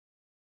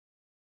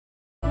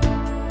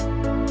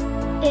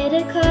it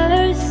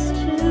occurs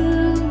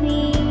to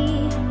me,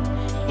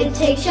 it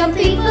takes young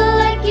people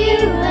like you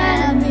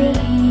and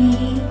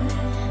me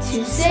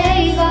to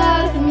save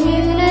our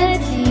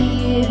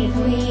community if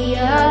we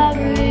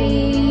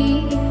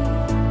agree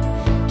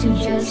to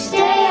just stay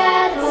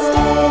at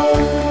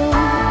home.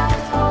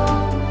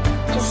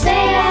 Just stay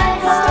at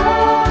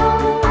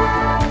home.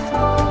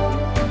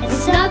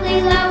 It's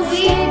nothing that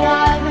we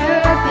got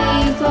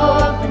hurt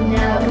before, but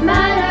now it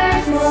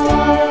matters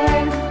more.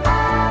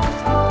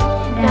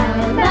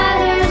 Now it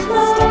matters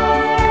more.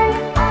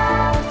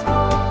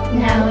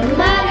 Now it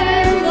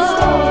matters more.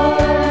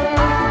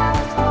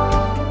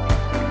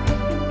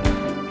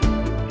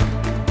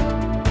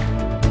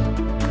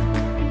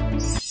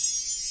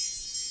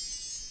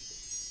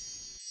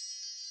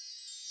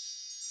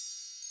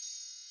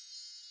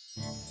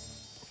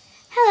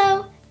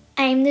 Hello,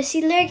 I'm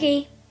Lucy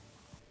Lurgy.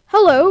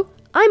 Hello,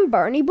 I'm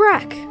Barney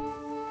Brack.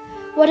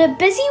 What a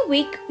busy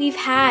week we've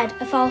had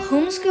of all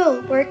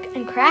homeschool work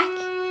and crack.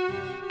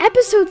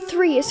 Episode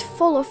 3 is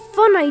full of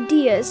fun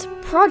ideas,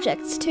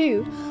 projects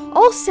too,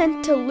 all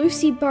sent to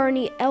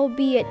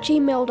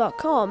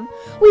lucybarneylb@gmail.com.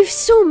 We've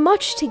so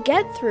much to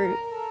get through.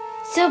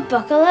 So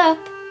buckle up.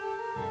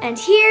 And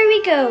here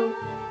we go.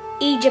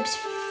 Egypt's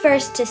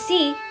first to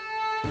sea,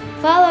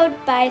 followed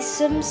by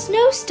some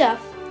snow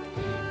stuff,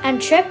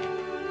 and trip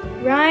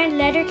round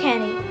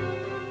Letterkenny.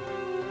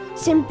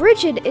 St.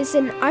 Brigid is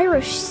an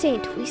Irish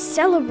saint we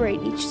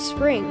celebrate each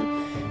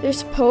spring.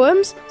 There's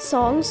poems,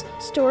 songs,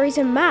 stories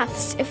and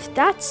maths if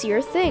that's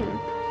your thing.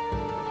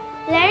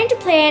 Learn to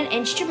play an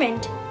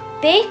instrument,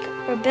 bake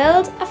or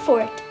build a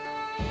fort.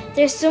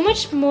 There's so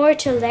much more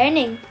to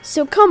learning.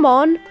 So come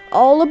on,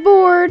 all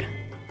aboard!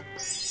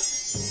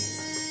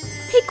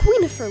 Hey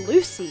Queen for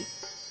Lucy.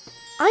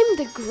 I'm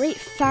the great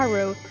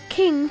pharaoh,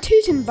 King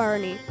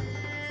Tutankhamun.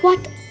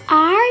 What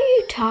are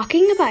you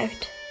talking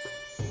about?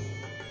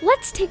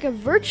 Let's take a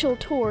virtual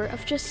tour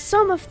of just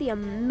some of the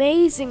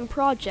amazing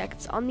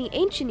projects on the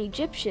ancient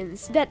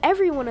Egyptians that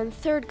everyone in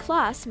 3rd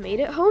class made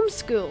at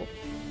HomeSchool.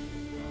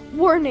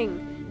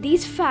 Warning,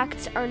 these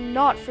facts are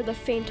not for the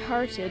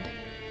faint-hearted.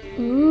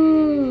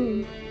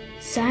 Ooh,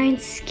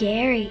 sounds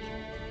scary.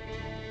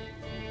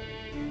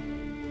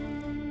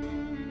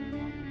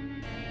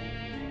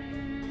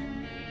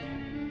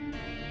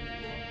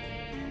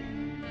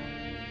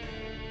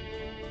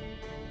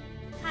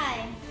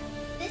 Hi,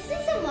 this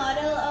is a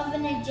model of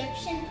an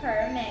Egyptian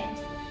pyramid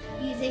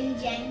using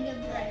Jenga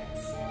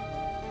bricks.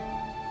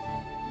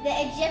 The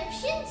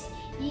Egyptians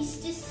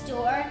used to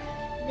store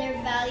their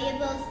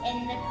valuables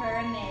in the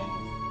pyramids.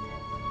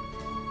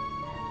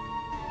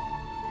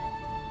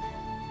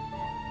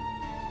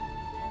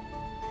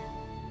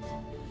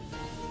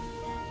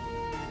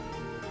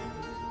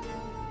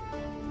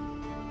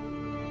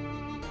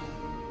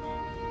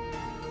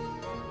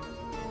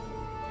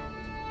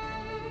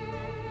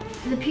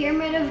 The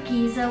Pyramid of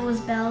Giza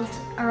was built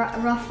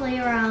roughly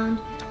around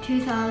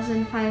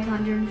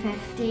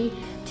 2550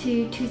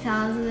 to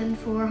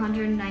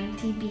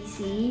 2490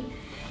 BC.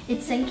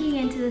 It's sinking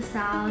into the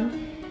sand.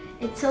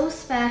 It's so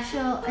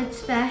special. It's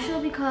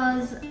special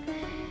because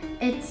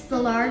it's the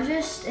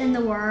largest in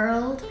the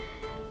world,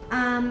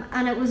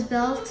 and it was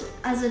built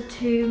as a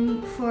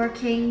tomb for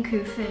King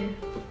Khufu.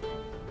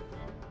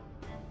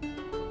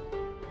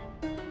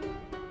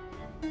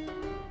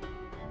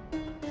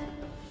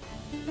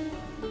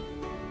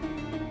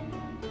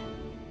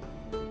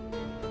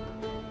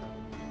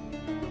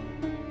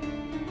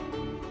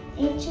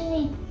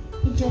 Ancient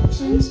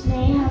Egyptians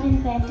may have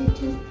invented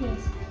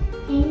toothpaste.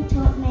 King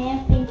Tut may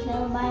have been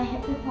killed by a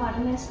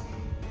hippopotamus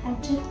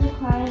and took the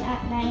crown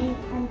at 9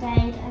 and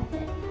died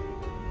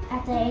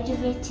at the age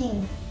of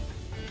 18.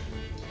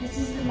 This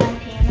is the one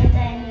pyramid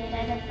that I made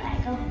out of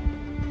Lego.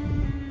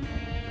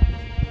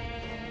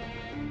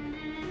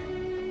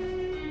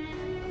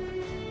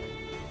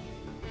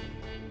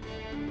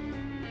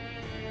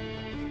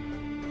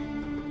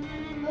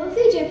 Both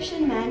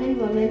Egyptian men and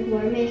women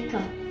wore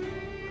makeup.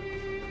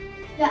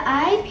 The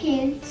eye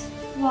paint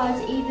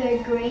was either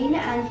green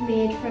and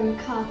made from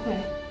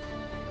copper,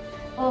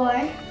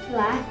 or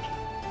black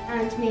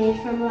and made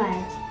from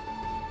lead.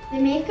 The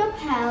makeup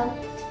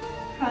helped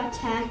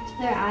protect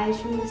their eyes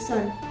from the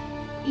sun.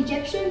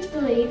 Egyptians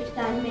believed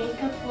that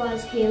makeup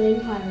was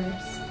healing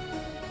powers.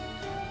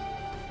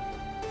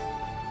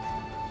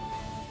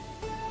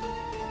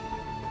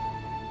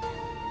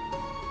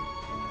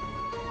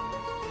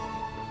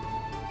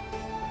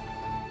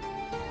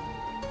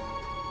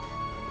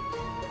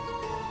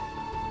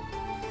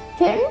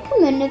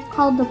 Tutankhamun is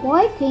called the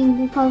Boy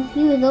King because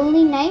he was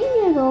only 9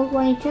 years old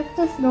when he took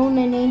the throne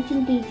in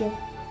ancient Egypt.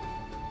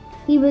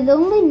 He was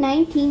only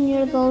 19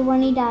 years old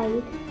when he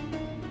died.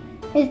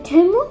 His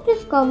tomb was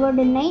discovered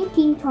in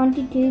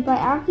 1922 by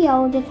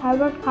archaeologist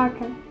Howard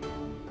Carter.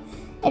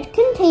 It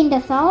contained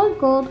a solid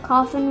gold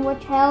coffin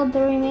which held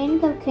the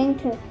remains of King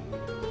Tut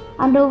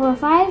and over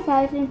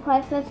 5,000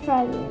 priceless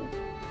treasures,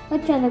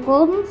 such as a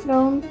golden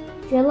throne,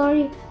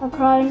 jewellery, a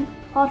crown,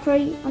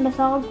 pottery, and a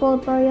solid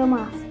gold burial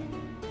mask.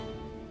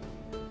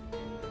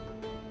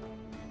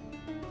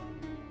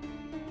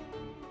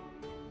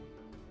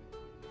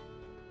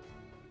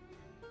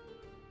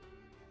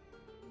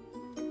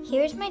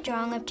 Here's my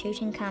drawing of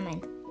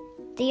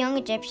Tutankhamun, the young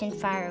Egyptian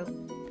pharaoh.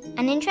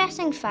 An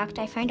interesting fact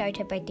I found out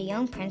about the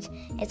young prince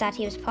is that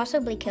he was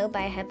possibly killed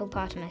by a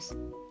hippopotamus.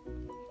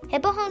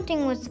 Hippo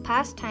hunting was the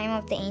pastime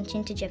of the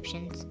ancient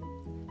Egyptians.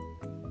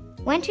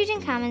 When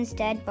Tutankhamun's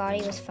dead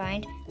body was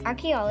found,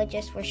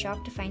 archaeologists were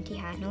shocked to find he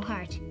had no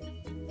heart.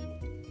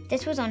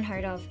 This was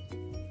unheard of,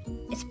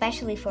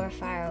 especially for a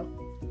pharaoh.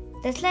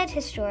 This led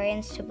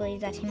historians to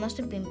believe that he must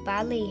have been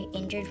badly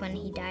injured when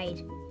he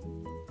died,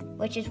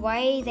 which is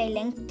why they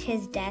linked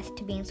his death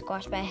to being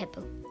squashed by a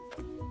hippo.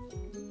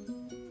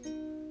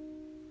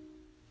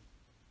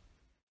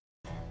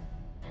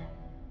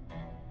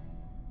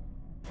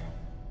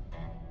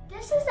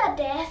 This is a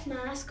death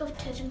mask of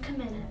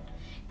Tutankhamun.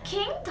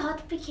 King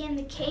Tut became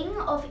the king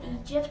of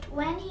Egypt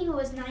when he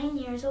was 9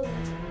 years old.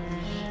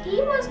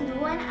 He was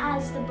known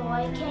as the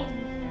Boy King.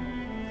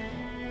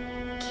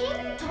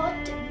 King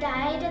Tut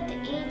died at the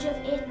age of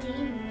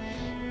 18.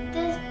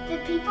 The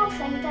people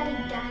think that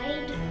he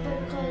died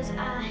because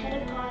a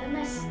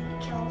hippopotamus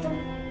killed him.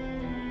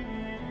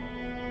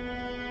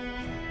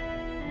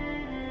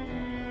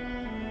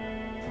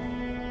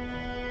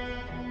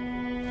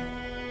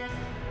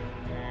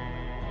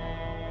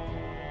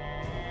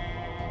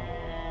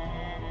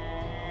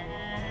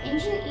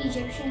 Ancient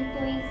Egyptians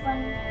believed when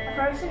a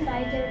person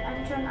died they would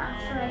enter an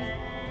afterlife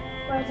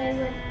where they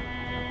would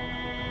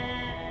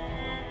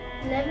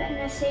live in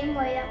the same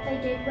way that they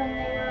did when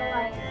they were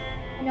alive.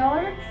 In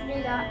order to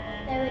do that,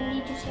 they would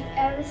need to take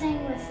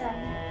everything with them.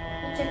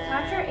 It took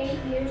Carter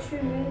 8 years to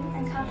remove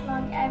and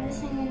catalogue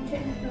everything in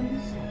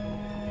Tutankhamun's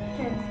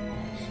tomb.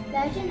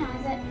 Legend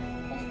has it,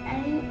 if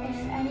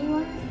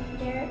anyone who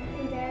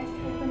dares to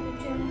open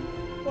the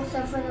tomb will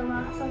suffer the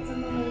wrath of the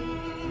Malachy.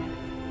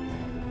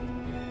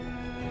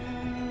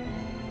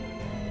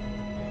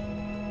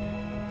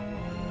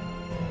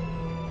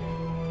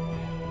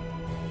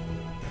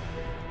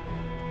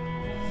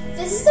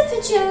 This is a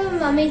picture of a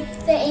mummy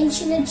the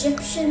ancient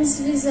Egyptians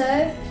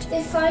preserved.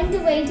 They found a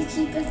way to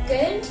keep it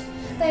good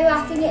by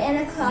wrapping it in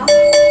a cloth.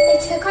 They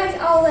took out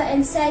all the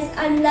insides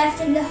and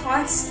left in the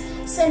hearts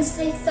since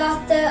they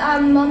thought the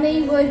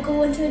mummy would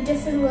go into a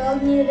different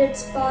world, needed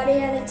its body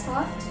and its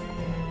heart.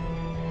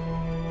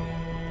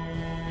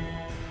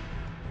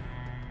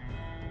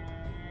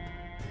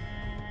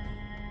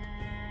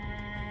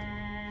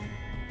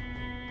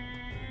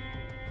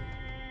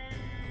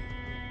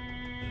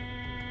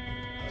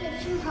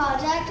 Egyptian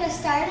project I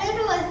started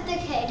with the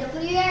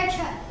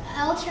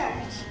KWL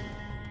Church.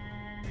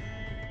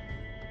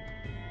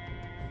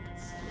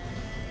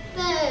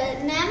 The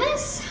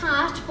Nemes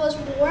hat was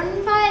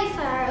worn by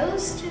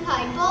pharaohs to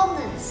hide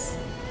baldness.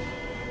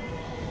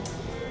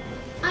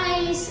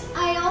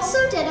 I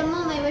also did a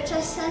mummy which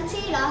I sent to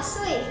you last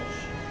week,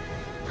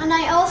 and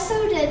I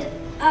also did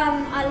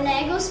a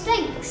Lego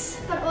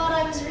Sphinx. But what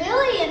I was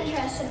really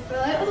interested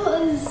about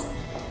was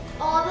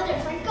all the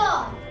different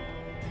gods.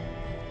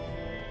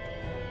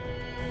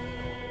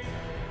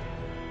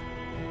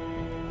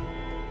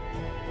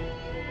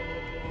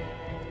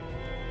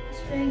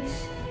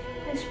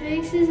 A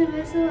Sphinx is a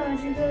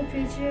mythological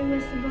creature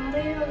with the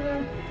body of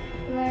a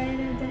lion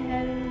and the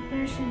head of a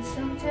person.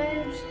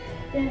 Sometimes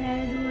the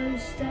head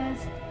was that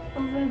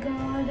of a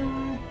god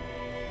or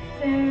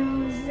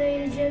pharaoh. The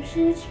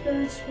Egyptians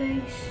built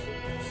Sphinx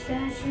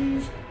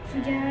statues to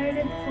guard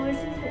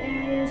important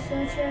areas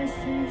such as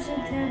tombs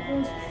and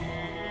temples.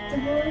 The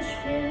most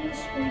famous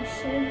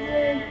Sphinx in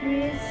the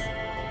Great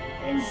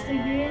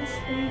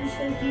Sphinx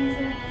of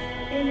Giza.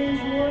 It is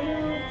one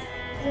of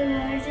the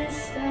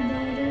largest and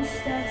oldest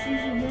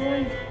statues in the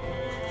world.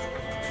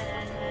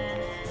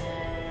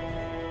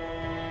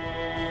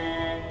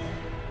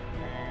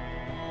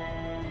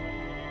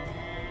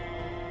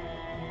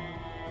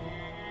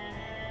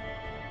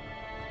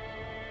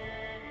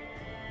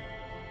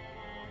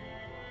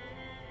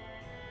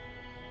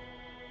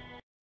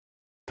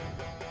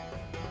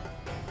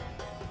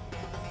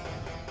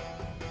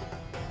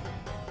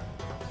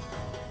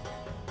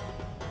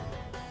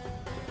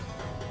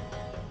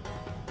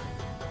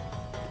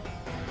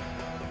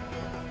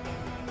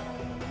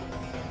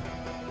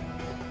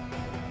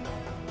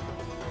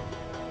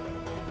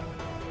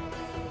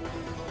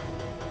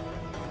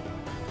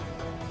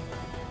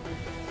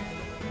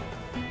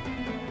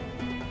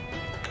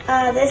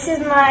 This is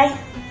my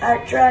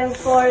art drawing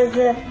for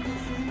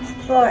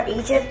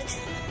Egypt,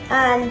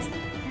 and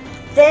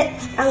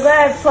I'm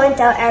going to point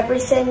out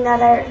everything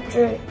that I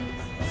drew.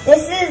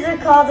 This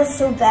is called a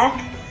sobek,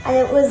 and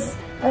it was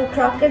a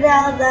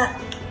crocodile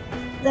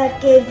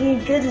that gave you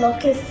good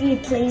luck if you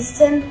pleased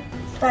him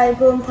by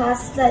going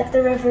past like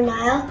the River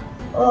Nile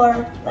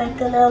or like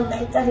a little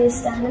lake that he was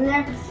standing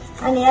there.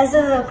 And he has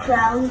a little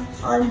crown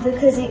on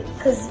because he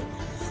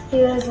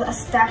was a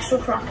special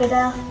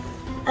crocodile.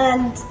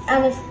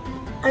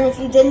 And if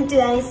you didn't do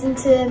anything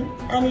to him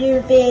and you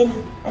were being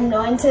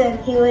annoying to him,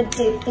 he would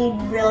be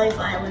really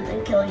violent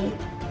and kill you.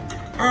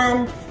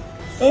 And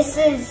this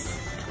is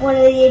one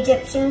of the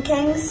Egyptian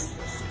kings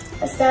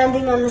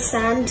standing on the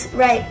sand,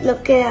 right,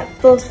 looking at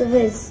both of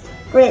his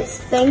great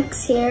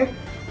sphinx here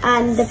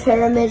and the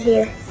pyramid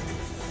here.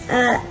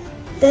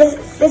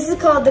 This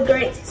is called the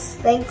Great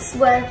Sphinx,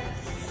 where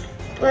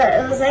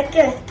it was like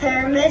a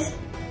pyramid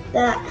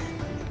that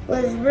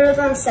was ruled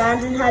on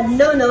sand and had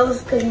no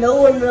nose because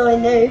no one really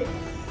knew.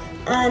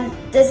 And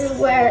this is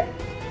where,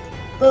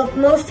 well,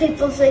 most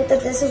people think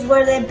that this is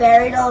where they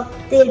buried all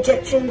the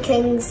Egyptian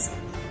kings,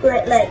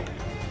 like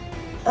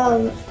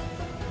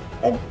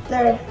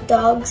their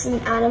dogs and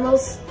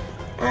animals.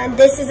 And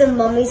this is a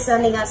mummy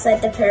standing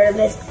outside the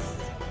pyramid.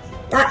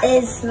 That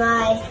is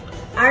my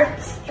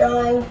art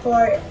drawing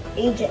for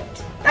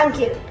Egypt. Thank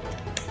you.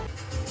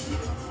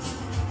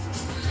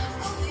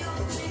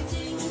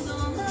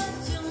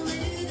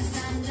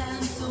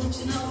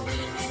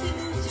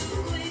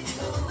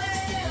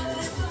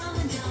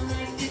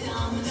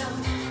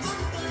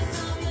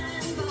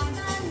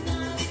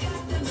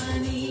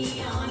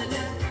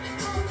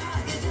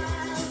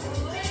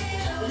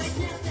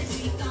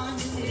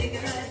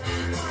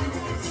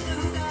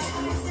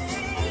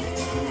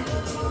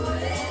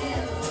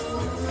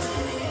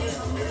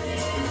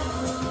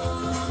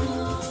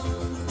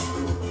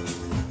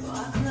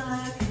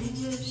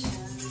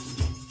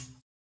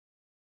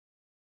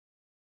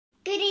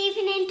 Good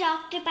evening,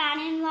 Dr.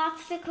 Bannan.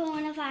 What's the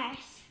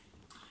coronavirus?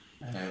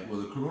 Well,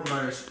 the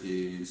coronavirus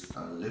is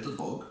a little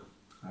bug,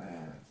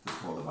 it's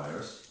called a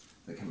virus,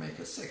 that can make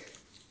us sick.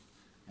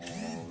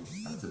 And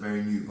it's a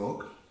very new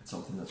bug. It's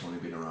something that's only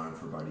been around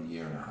for about 1.5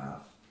 years.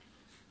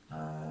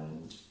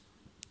 And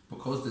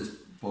because this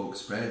bug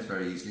spreads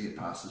very easily, it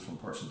passes from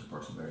person to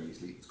person very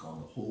easily, it's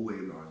gone the whole way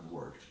around the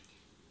world.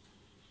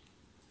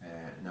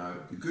 Now,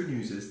 the good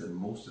news is that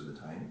most of the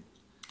time,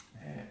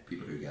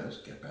 people who get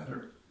it get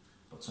better.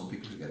 But some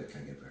people who get it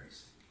can get very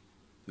sick.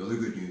 The other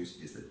good news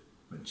is that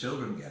when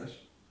children get it,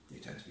 they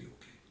tend to be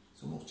okay.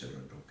 So most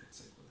children don't get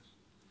sick with it.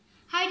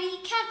 How do you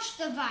catch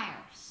the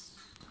virus?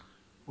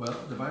 Well,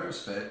 the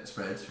virus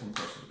spreads from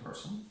person to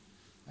person.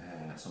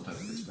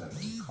 Sometimes it can spread when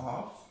we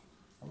cough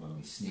or when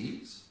we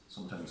sneeze.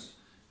 Sometimes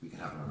we can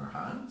have it on our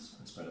hands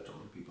and spread it to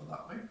other people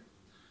that way.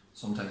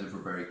 Sometimes if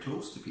we're very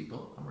close to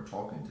people and we're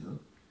talking to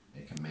them,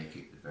 it can make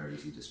it very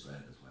easy to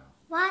spread as well.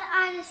 What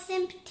are the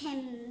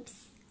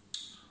symptoms?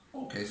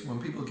 Okay, so when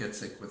people get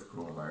sick with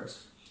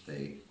coronavirus,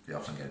 they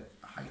often get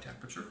a high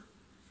temperature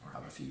or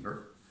have a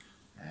fever.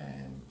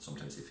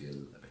 Sometimes they feel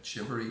a bit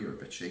shivery or a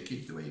bit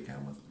shaky, the way you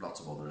can with lots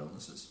of other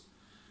illnesses.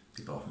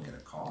 People often get a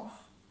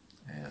cough.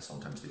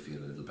 Sometimes they feel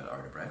a little bit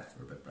out of breath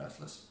or a bit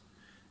breathless.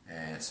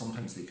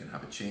 Sometimes they can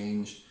have a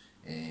change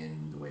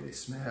in the way they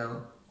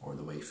smell or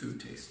the way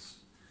food tastes.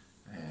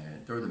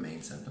 They're the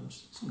main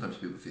symptoms. Sometimes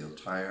people feel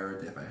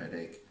tired, they have a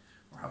headache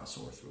or have a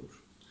sore throat.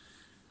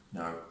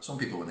 Now, some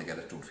people when they get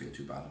it don't feel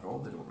too bad at all,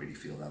 they don't really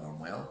feel that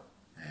unwell.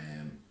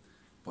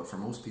 But for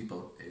most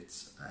people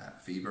it's a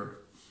fever,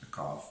 a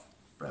cough,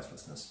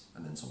 breathlessness,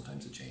 and then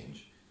sometimes a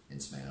change in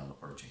smell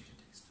or a change in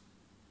taste.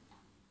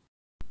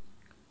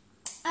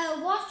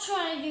 What should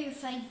I do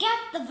if I get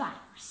the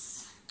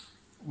virus?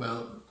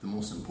 Well, the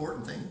most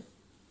important thing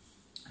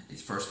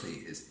is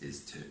firstly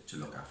to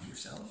look after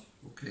yourself,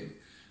 okay?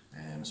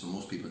 So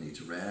most people need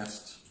to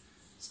rest,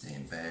 stay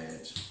in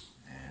bed,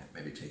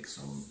 maybe take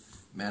some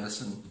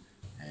medicine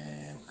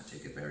and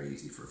take it very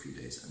easy for a few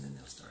days, and then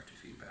they'll start to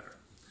feel better.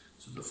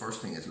 So the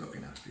first thing is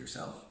looking after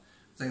yourself.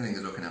 The second thing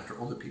is looking after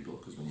other people,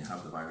 because when you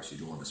have the virus you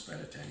don't want to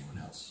spread it to anyone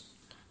else.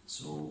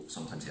 So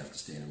sometimes you have to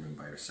stay in a room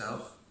by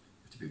yourself.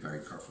 You have to be very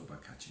careful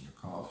about catching your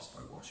coughs,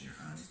 by washing your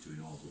hands,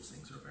 doing all those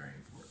things are very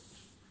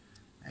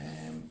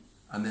important.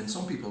 And then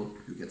some people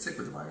who get sick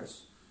with the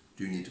virus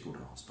do need to go to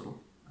hospital,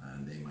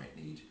 and they might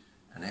need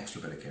an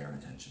extra bit of care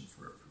and attention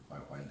for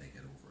while they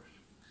get over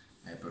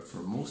it. But for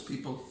most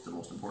people, the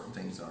most important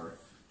things are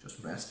just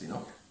resting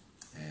up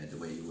the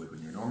way you would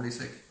when you're normally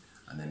sick,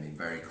 and then being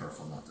very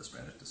careful not to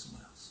spread it to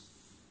someone else.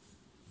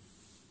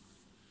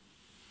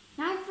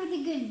 Now for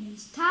the good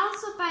news. Tell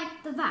us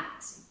about the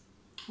vaccine.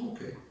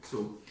 Okay,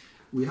 so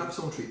we have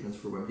some treatments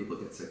for when people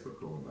get sick with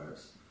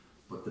coronavirus,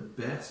 but the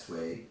best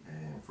way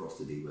for us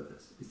to deal with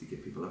it is to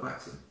give people a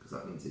vaccine, because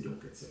that means they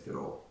don't get sick at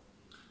all.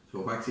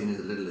 So a vaccine is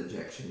a little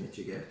injection that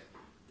you get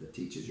that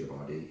teaches your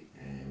body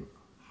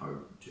how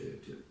to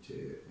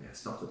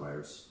stop the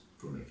virus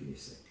from making you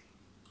sick.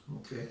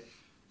 Okay.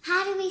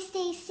 How do we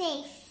stay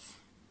safe?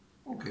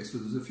 Okay, so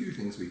there's a few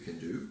things we can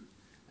do.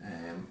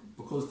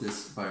 Because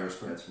this virus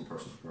spreads from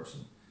person to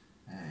person,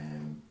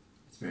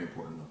 it's very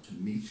important not to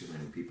meet too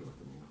many people at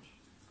the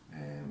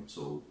moment.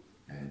 So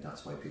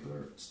that's why people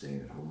are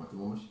staying at home at the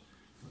moment.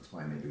 That's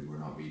why maybe we're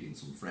not meeting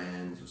some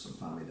friends or some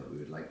family that we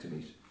would like to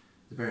meet.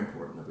 It's very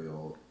important that we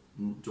all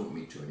don't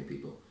meet too many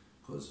people,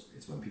 because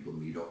it's when people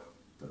meet up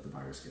that the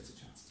virus gets a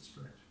chance to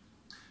spread.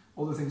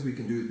 Other things we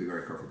can do is be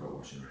very careful about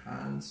washing our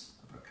hands,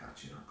 about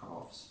catching our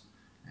coughs,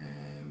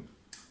 and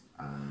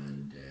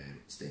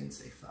staying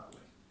safe that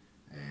way.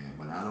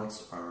 When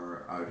adults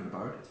are out and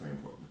about, it's very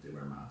important that they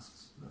wear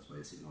masks. And that's why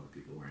you see a lot of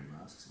people wearing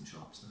masks in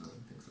shops now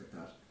and things like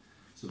that.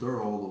 So there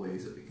are all the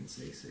ways that we can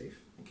stay safe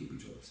and keep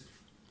each other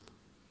safe.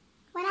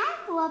 When I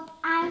grow up,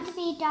 I want to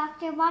be a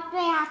doctor. What do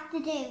I have to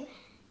do?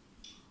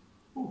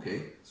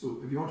 Okay,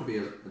 so if you want to be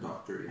a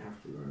doctor, you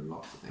have to learn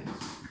lots of things. You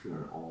have to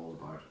learn all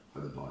about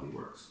how the body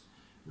works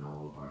and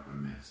all about how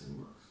medicine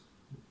works.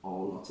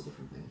 Lots of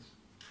different things.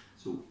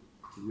 So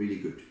it's really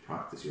good to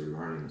practice your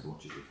learning as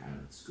much as you can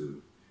at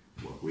school.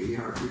 Work really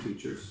hard for your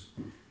teachers,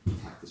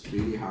 practice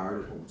really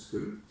hard at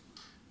HomeSchool,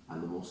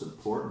 and the most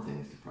important thing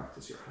is to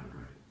practice your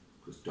handwriting,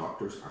 because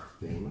doctors are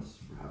famous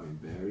for having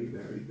very,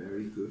 very,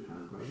 very good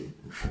handwriting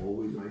and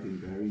always writing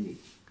very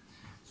neat.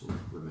 So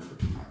remember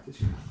to practice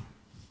your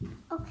handwriting.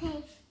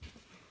 Okay.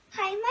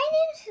 Hi, my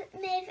name's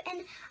Maeve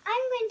and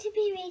I'm going to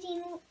be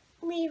reading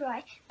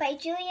Leroy by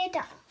Julia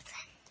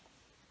Donaldson.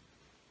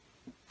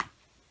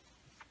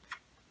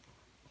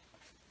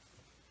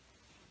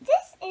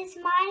 This is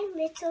my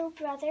little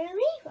brother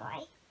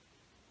Leroy.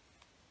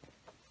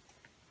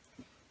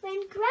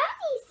 When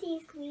Granny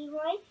sees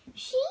Leroy,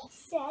 she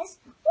says,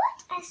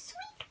 "What a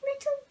sweet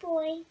little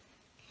boy."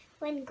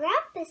 When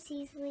Grandpa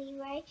sees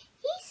Leroy,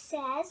 he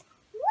says,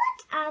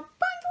 "What a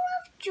bundle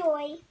of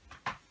joy."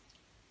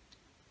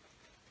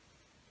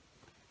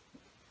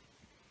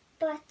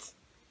 But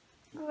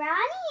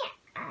Granny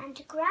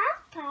and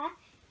Grandpa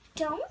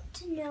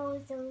don't know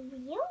the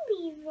real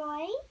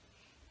Leroy.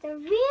 The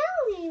real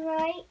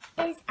Leroy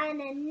is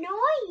an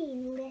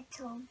annoying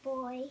little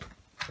boy.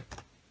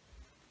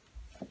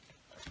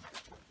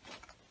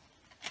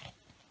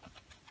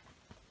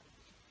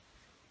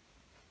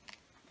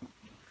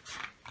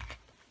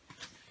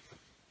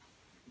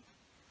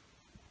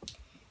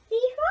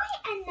 Leroy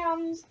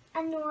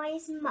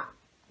annoys Mum.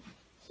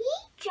 He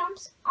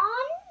jumps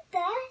on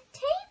the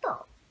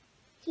table.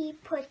 He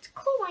puts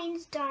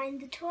coins down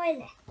the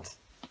toilet.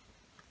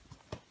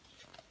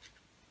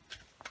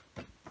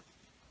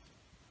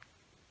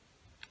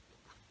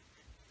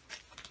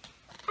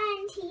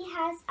 And he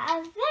has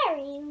a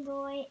very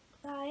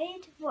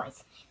loud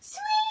voice.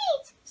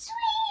 Sweet!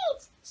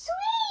 Sweet!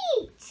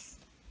 Sweet!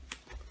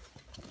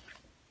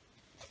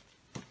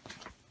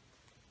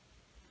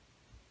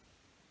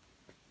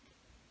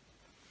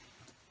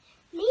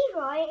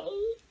 Leroy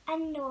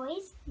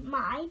annoys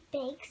my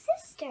big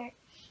sister.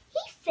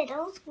 He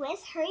fiddles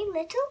with her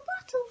little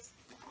bottles.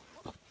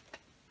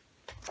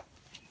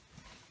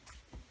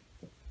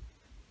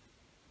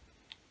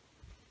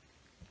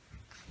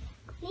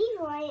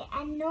 Leroy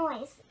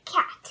annoys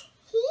Cat.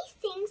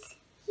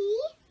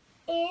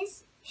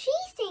 She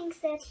thinks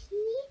that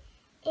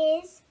he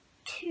is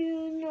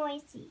too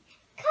noisy.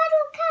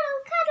 Cuddle,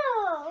 cuddle,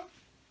 cuddle.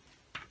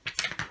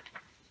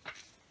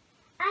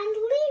 And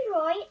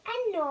Leroy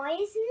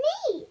annoys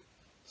me.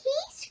 He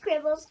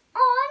scribbles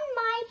on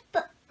my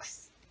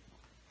books.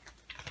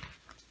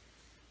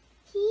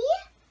 He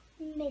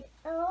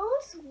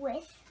middles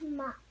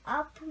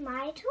up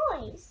my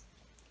toys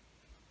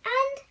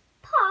and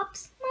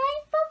pops my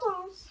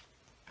bubbles.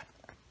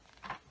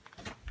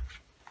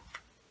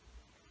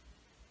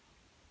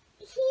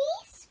 He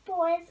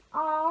spoils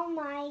all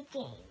my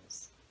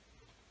games.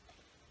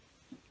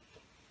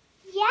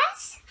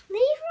 Yes,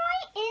 Leroy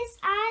is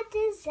a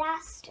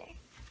disaster.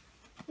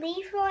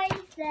 Leroy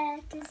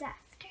the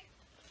disaster.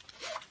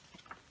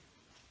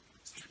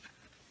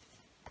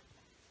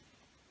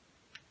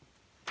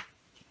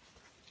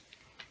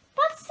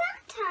 But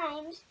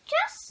sometimes,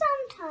 just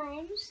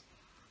sometimes,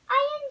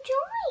 I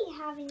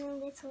enjoy having a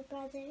little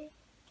brother.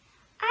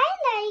 I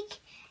like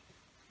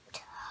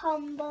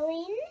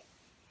tumbling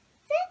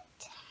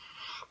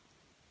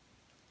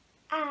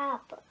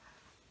the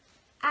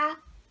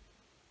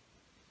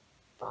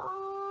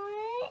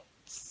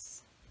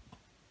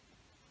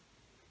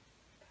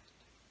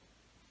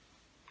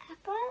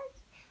apples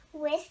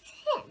with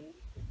him.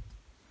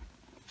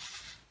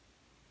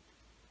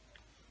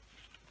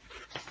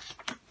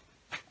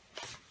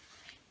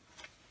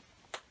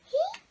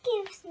 He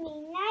gives me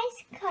nice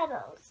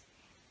cuddles,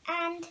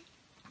 and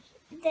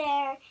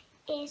there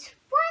is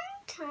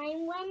one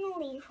time when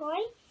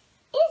Leroy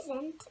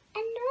isn't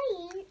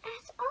annoying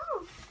at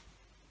all.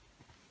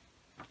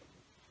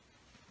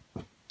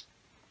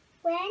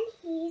 When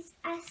he's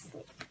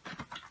asleep.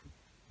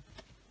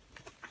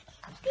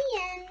 The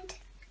end.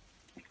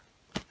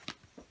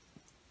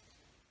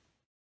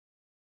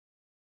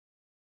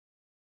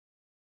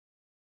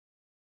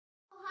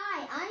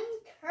 Hi, I'm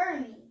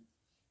Kermie,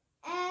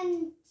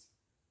 and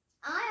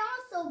I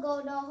also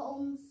go to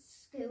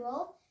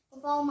HomeSchool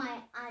with all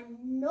my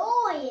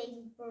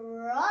annoying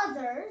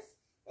brothers.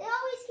 They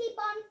always keep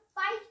on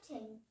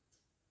fighting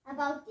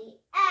about the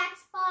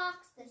Xbox,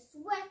 the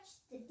Switch,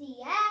 the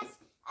DS,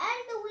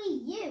 and the Wii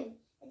U.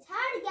 It's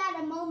hard to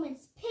get a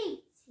moment's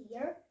peace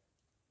here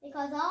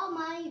because all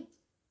my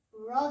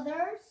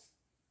brothers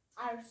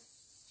are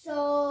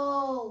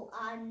so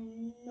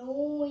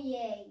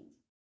annoying.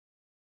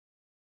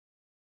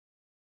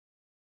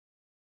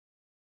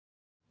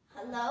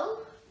 Hello,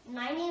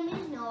 my name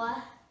is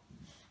Noah.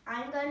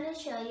 I'm going to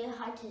show you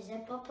how to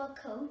zip up a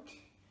coat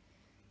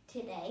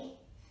today.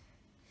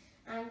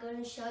 I'm going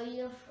to show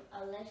you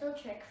a little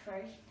trick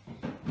first.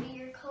 Put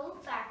your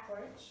coat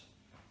backwards.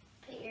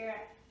 Put your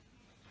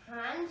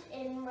hands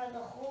in where the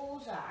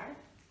holes are.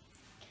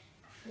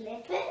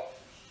 Flip it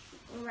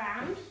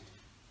around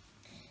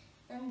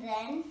And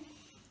then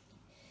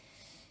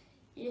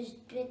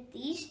just put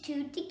these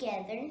two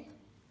together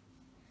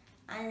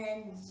and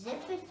then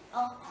zip it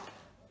up.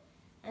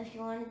 If you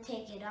want to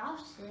take it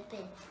off, zip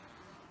it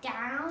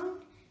down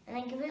and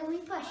then give it a wee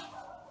push.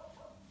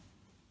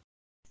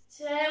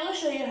 Today I will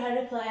show you how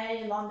to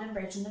play London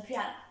Bridge on the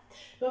piano.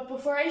 But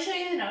before I show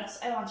you the notes,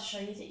 I want to show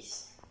you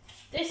these.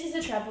 This is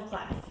the treble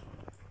clef.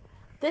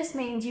 This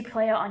means you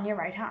play it on your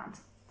right hand.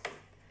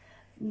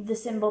 The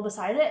symbol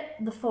beside it,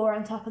 the 4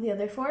 on top of the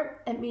other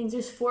 4, it means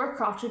there's 4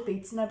 crotchet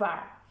beats in a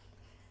bar.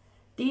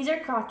 These are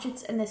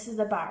crotchets and this is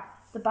the bar.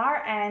 The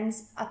bar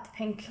ends at the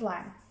pink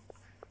line.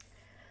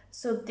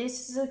 So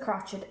this is a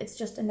crotchet, it's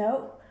just a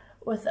note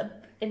with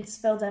it's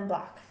filled in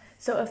black.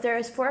 So if there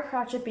is 4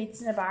 crotchet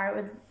beats in a bar, it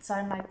would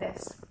sound like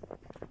this.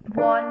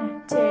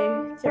 1,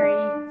 2,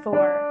 3,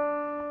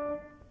 4.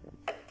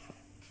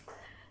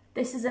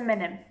 This is a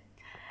minim.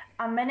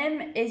 A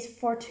minim is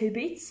for 2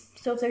 beats.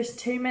 So if there's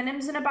 2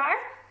 minims in a bar,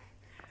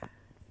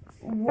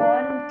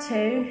 1,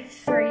 2,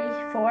 3,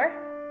 4.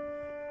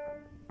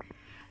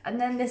 And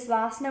then this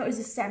last note is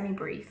a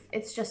semi-breve.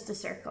 It's just a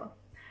circle.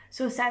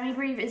 So a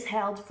semi-breve is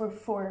held for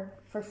 4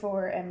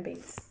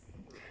 beats.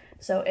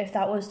 So if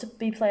that was to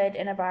be played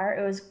in a bar,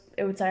 it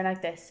would sound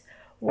like this.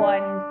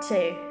 1,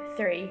 2,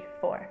 3,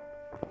 4.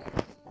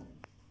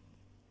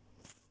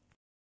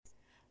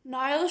 Now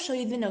I'll show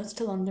you the notes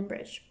to London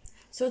Bridge.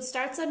 So it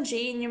starts on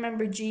G, and you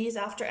remember G is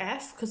after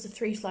F because of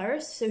 3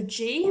 flowers. So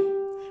G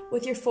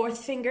with your 4th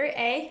finger,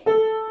 A,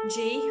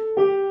 G,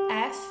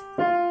 F,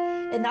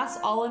 and that's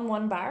all in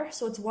one bar.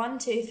 So it's 1,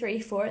 2, 3,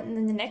 4, and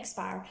then the next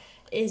bar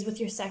is with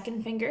your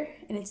 2nd finger,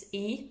 and it's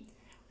E,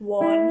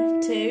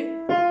 1,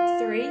 2,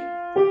 3.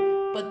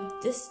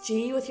 But this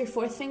G with your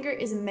 4th finger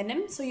is a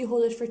minim, so you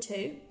hold it for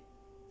 2.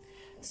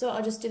 So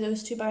I'll just do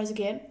those 2 bars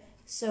again.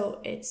 So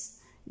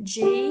it's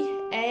G,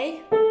 A,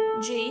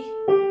 G,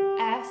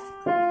 F,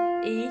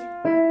 E,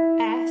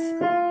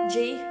 F,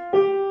 G,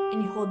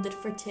 and you hold it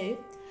for 2.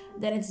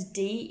 Then it's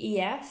D, E,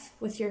 F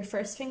with your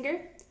 1st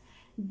finger,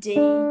 D, E,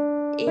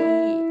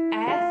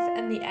 F,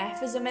 and the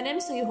F is a minim,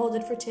 so you hold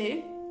it for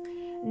 2.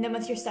 And then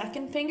with your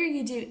 2nd finger,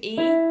 you do E,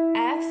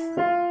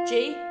 F,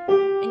 G,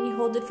 and you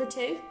hold it for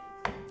 2.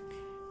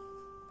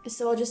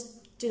 So I'll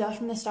just do that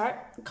from the start,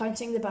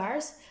 counting the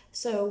bars.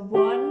 So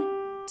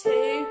 1,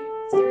 2,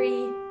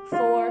 3,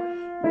 4,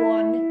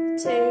 1,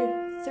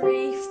 2,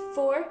 3,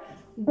 4,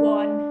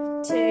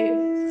 1,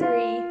 2,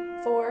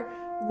 3, 4,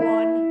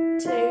 1,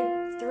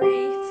 2,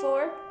 3,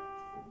 4.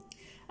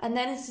 And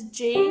then it's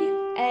G,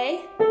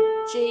 A,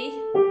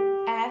 G,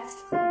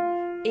 F,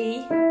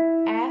 E,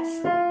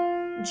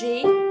 F,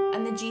 G,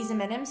 and the G's a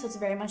minim, so it's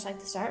very much like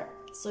the start.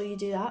 So you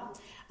do that.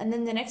 And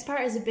then the next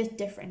part is a bit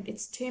different.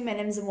 It's 2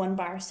 minims in one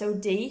bar. So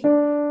D,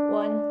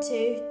 1,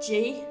 2,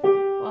 G,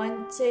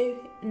 1,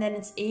 2, and then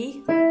it's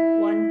E,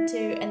 1,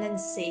 2, and then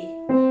C.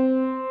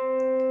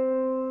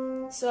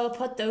 So I'll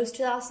put those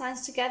 2 last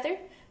lines together.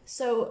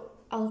 So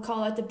I'll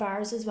call out the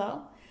bars as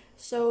well.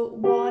 So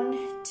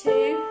 1,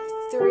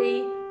 2,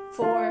 3,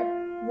 4,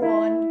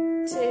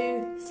 1,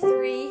 2,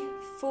 3,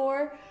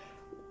 4,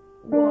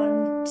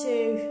 1,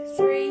 2,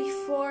 3,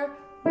 4,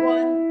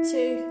 1,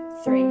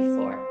 2, 3,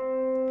 4.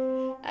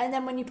 And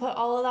then when you put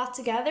all of that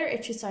together,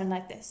 it should sound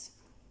like this.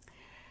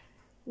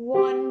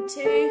 1,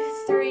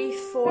 2, 3,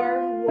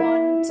 4,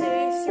 1,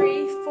 2,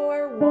 3,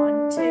 4,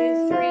 1,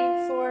 2,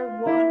 3, 4,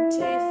 1, 2,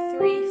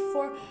 3,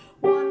 4,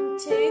 1,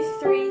 2,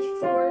 3,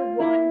 4,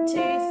 1, 2,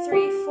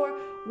 3, 4,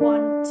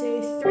 1,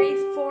 2, 3,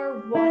 4,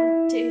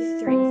 1, 2,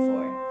 3,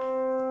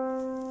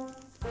 4.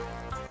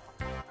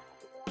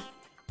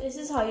 This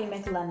is how you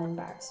make lemon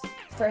bars.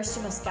 First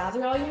you must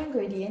gather all your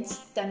ingredients,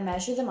 then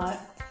measure them out.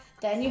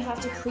 Then you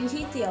have to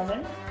preheat the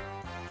oven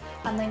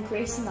and then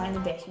grease and line the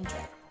baking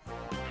tray.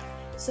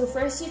 So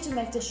first you have to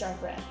make the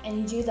shortbread, and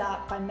you do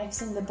that by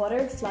mixing the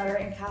butter, flour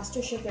and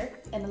caster sugar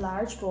in a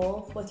large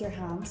bowl with your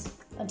hands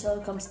until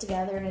it comes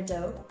together in a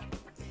dough.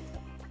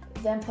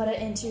 Then put it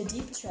into a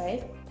deep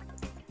tray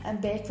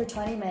and bake for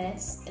 20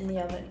 minutes in the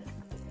oven.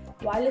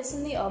 While it's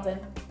in the oven,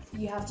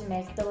 you have to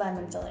make the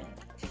lemon filling.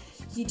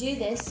 You do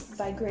this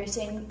by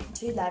grating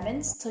 2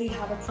 lemons till you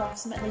have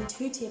approximately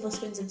 2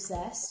 tablespoons of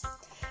zest.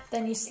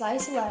 Then you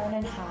slice a lemon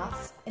in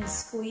half and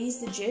squeeze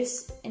the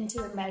juice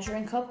into a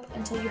measuring cup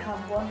until you have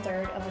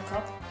 1/3 of a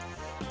cup.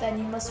 Then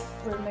you must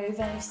remove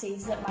any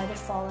seeds that might have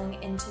fallen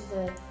into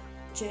the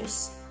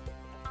juice.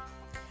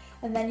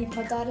 And then you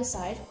put that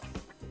aside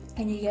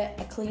and you get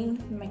a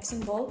clean mixing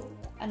bowl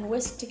and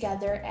whisk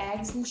together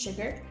eggs and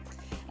sugar.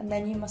 And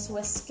then you must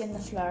whisk in the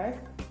flour.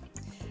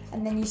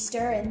 And then you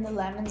stir in the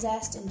lemon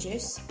zest and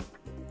juice.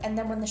 And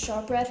then when the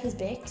shortbread has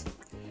baked,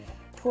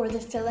 pour the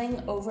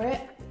filling over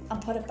it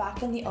and put it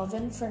back in the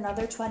oven for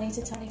another 20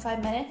 to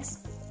 25 minutes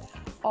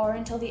or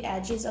until the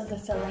edges of the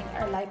filling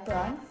are light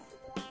brown.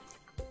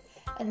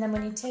 And then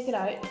when you take it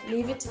out,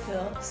 leave it to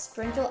cool,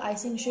 sprinkle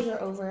icing sugar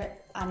over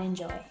it and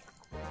enjoy.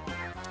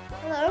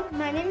 Hello,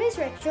 my name is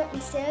Rachel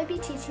and today I'll be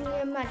teaching you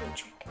a magic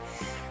trick.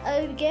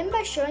 I will begin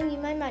by showing you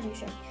my magic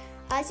trick.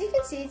 As you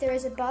can see, there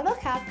is a bottle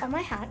cap on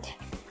my hand,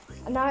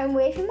 and now I'm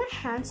waving my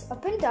hands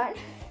up and down,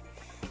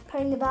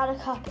 putting the bottle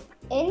cap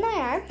in my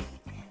arm,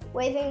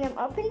 waving them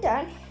up and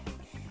down,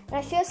 and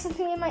I feel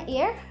something in my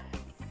ear,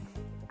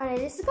 and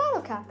it is the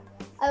bottle cap.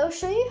 I will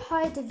show you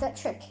how I did that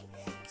trick.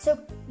 So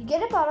you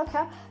get a bottle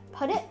cap,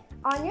 put it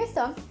on your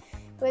thumb,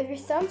 wave your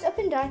thumbs up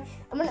and down,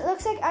 and when it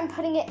looks like I'm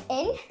putting it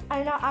in,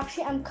 and not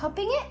actually, I'm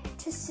cupping it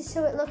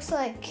so it looks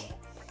like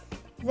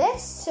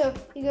this. So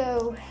you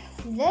go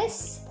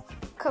this,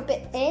 cup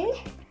it in,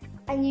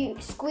 and you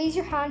squeeze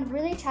your hand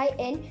really tight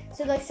in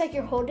so it looks like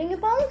you're holding a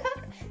bottle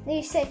cap. Then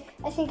you say,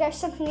 I think I have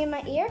something in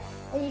my ear,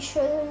 and you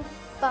show them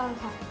the bottle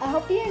cap. I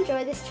hope you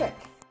enjoy this trick.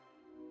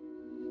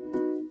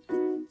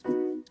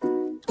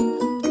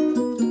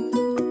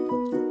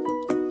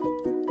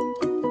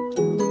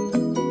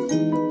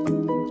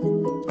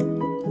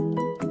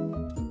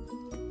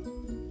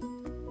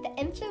 The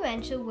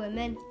influential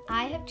woman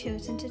I have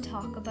chosen to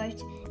talk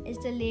about is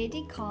the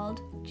lady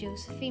called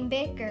Josephine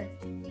Baker.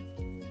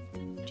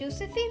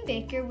 Josephine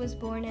Baker was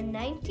born in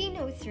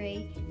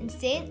 1903 in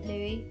St.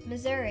 Louis,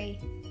 Missouri.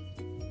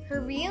 Her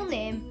real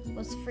name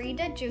was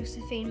Frida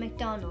Josephine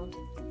McDonald.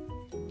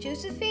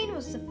 Josephine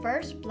was the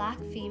first black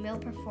female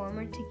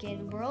performer to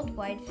gain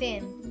worldwide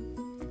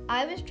fame.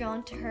 I was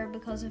drawn to her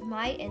because of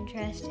my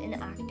interest in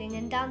acting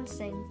and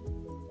dancing.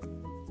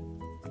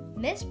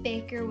 Miss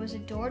Baker was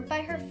adored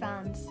by her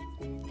fans.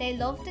 They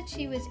loved that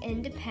she was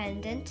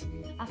independent,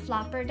 a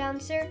flapper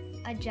dancer,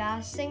 a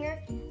jazz singer,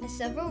 a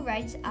civil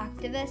rights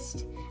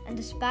activist, and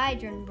a spy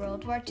during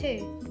World War II.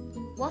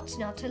 What's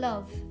not to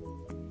love?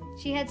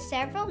 She had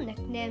several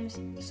nicknames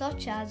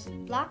such as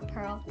Black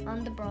Pearl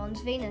and the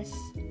Bronze Venus.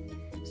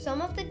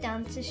 Some of the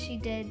dances she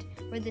did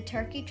were the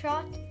turkey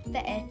trot,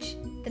 the itch,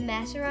 the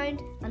mess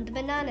around, and the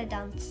banana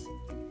dance.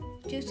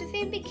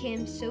 Josephine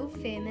became so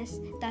famous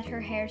that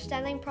her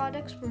hairstyling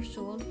products were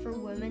sold for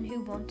women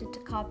who wanted to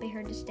copy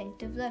her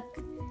distinctive look.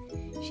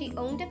 She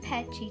owned a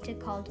pet cheetah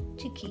called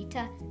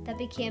Chiquita that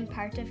became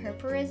part of her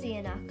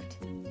Parisian act.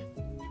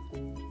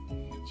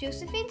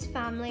 Josephine's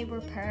family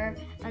were poor,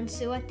 and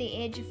so at the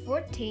age of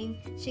 14,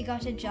 she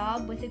got a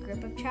job with a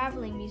group of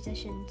travelling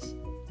musicians.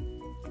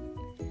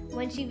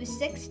 When she was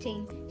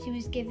 16, she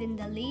was given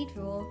the lead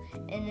role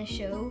in a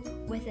show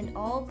with an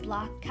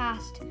all-black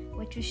cast,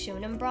 which was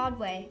shown on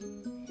Broadway.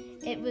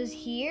 It was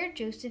here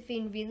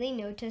Josephine really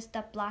noticed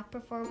that black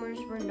performers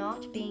were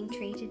not being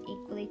treated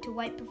equally to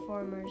white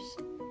performers.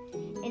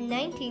 In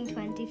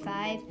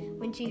 1925,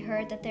 when she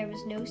heard that there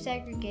was no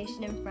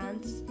segregation in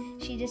France,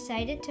 she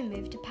decided to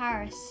move to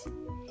Paris.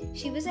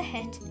 She was a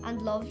hit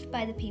and loved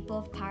by the people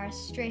of Paris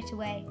straight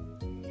away.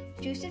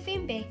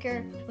 Josephine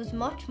Baker was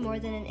much more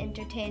than an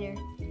entertainer.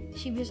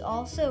 She was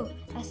also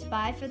a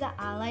spy for the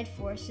Allied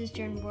forces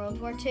during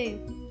World War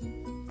II.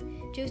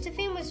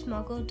 Josephine would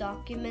smuggle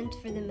documents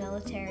for the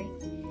military.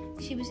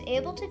 She was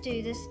able to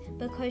do this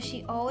because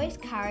she always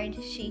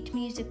carried sheet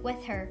music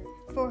with her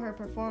for her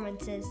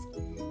performances.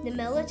 The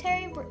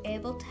military were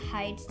able to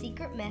hide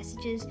secret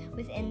messages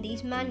within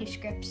these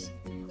manuscripts,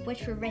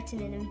 which were written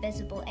in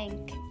invisible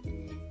ink.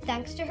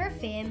 Thanks to her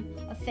fame,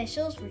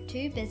 officials were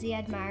too busy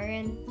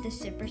admiring the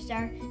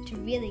superstar to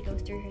really go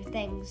through her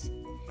things.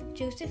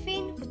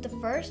 Josephine was the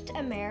first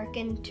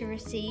American to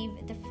receive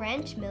the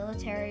French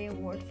Military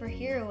Award for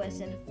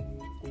heroism.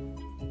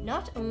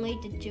 Not only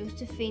did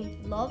Josephine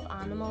love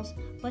animals,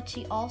 but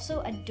she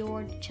also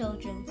adored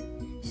children.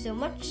 So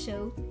much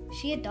so,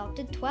 she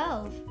adopted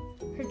 12.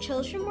 Her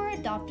children were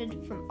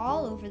adopted from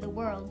all over the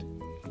world.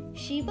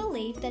 She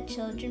believed that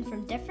children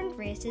from different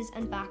races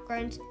and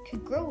backgrounds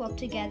could grow up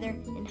together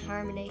in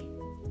harmony.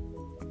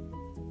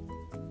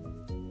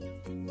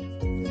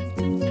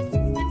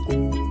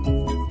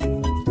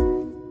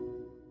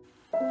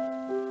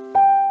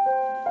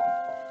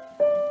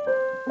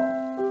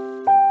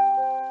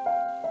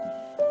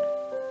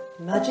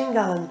 Maidín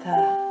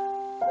Galanta.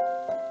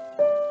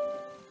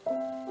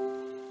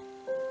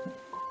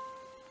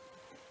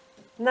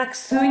 Nach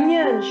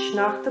Súine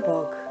Sneachta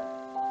bog,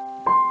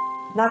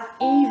 nach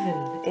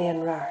even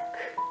an Rack.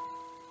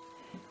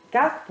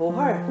 Gach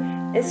bohar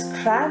is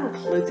cran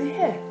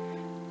clúdaithe,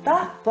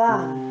 dach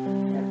ban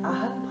an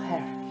ahan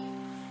perk.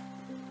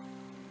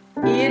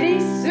 Iri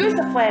sús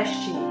a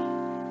fleshtí,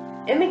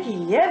 imigi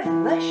liv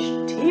nish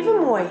tiva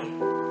moi.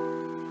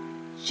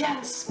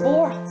 Jan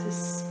sport is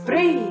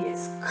spree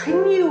is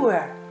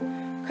cynniwer,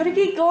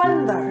 cyrgi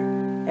glander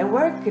e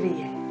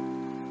wergrie.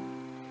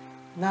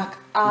 Nach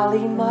Ali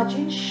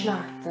Maidín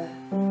Sneachta,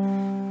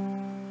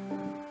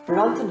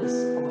 Brontanas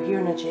o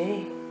hir na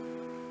jay.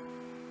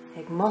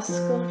 Eg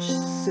muscle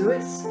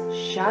suis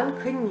shan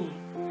cynni,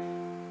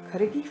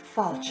 cyrgi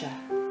falcha,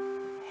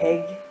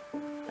 heg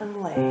and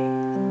lay.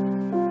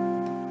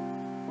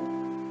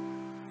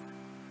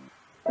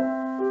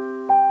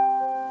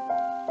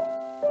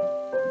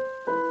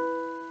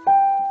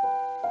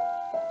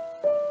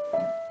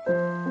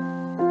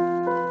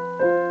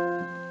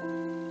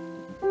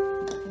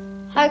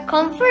 How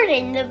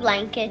comforting the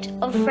blanket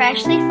of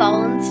freshly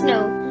fallen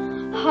snow.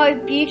 How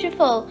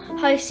beautiful,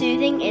 how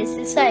soothing is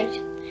the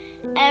sight.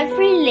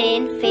 Every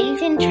lane,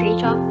 field and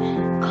treetop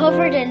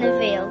covered in a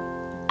veil,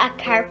 a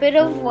carpet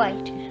of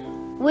white,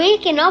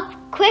 Waking up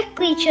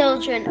quickly,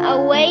 children,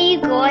 away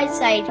you go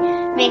outside.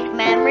 Make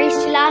memories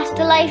to last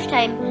a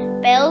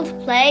lifetime. Build,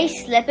 play,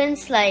 slip and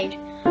slide.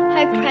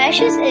 How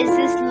precious is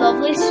this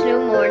lovely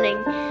snow morning,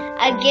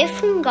 a gift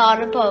from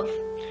God above.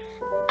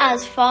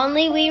 As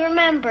fondly we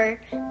remember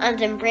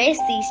and embrace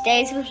these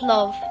days with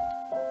love.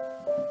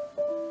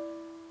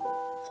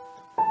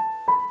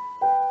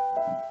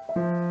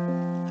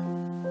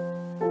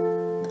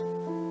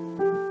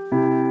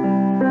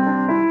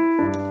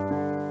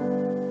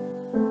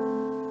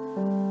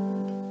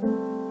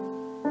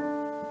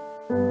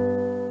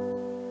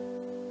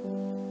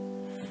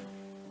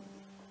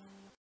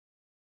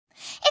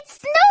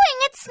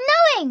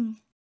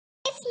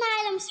 It's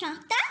Maidín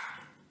Sneachta.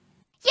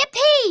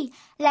 Yippee!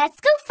 Let's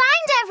go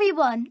find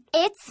everyone.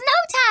 It's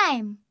snow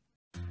time.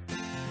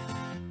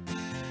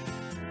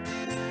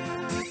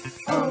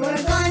 Oh,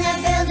 we're gonna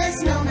build a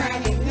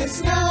snowman in the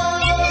snow.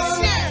 In the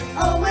snow.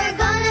 Oh, we're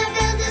gonna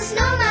build a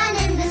snowman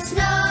in the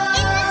snow.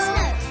 In the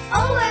snow.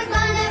 Oh, we're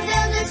gonna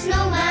build a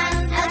snowman,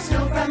 a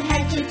snow from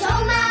head to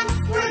toe man.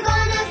 We're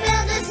gonna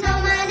build a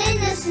snowman in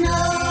the snow.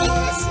 In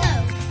the snow.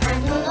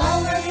 And we'll all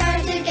work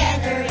hard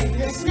together in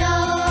the snow.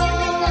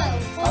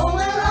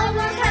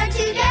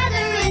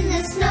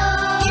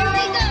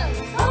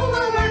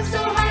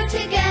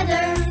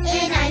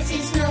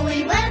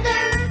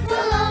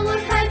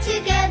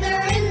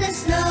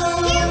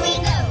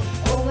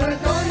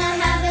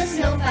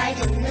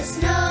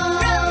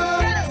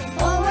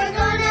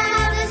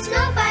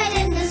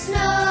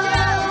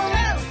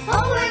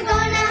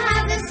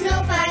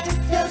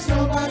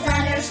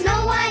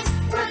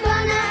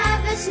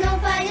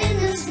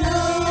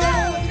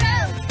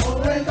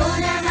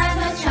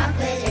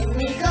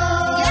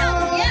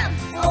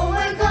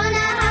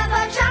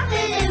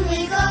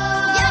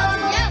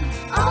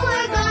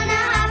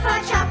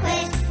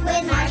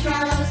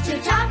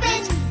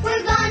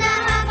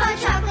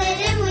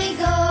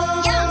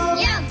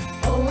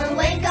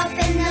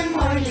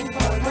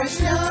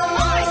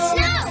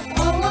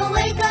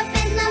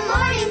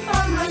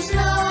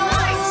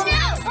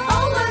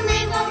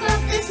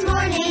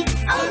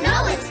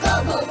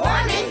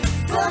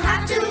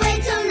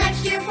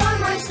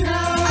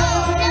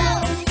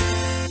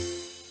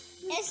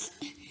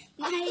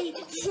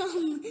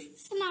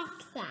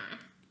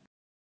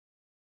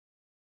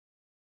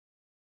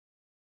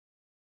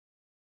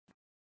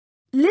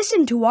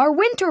 Listen to our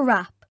winter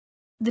rap.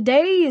 The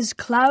day is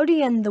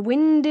cloudy and the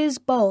wind is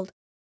bold.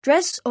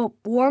 Dress up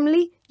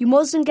warmly, you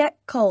mustn't get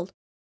cold.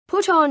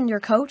 Put on your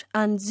coat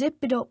and zip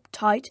it up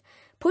tight.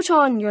 Put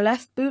on your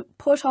left boot,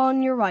 put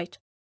on your right.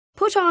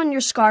 Put on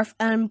your scarf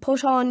and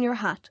put on your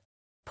hat.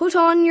 Put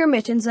on your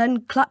mittens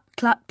and clap,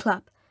 clap,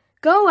 clap.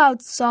 Go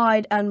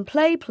outside and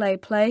play, play,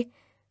 play.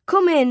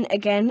 Come in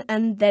again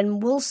and then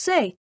we'll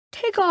say,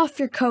 take off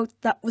your coat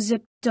that was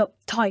zipped up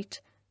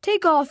tight.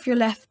 Take off your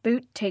left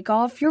boot, take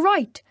off your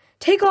right.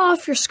 Take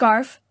off your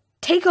scarf,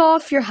 take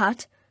off your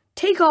hat.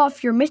 Take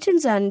off your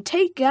mittens and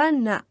take a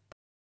nap.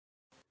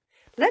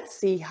 Let's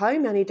see how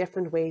many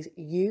different ways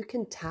you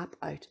can tap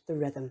out the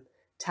rhythm.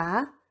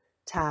 Ta,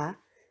 ta,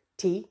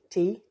 ti,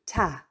 ti,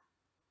 ta.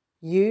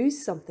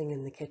 Use something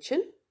in the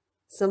kitchen,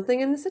 something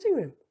in the sitting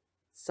room,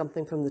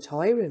 something from the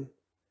toy room,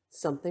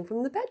 something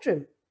from the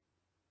bedroom.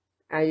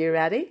 Are you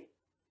ready?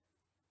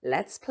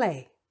 Let's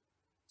play.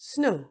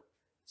 Snow,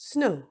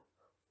 snow,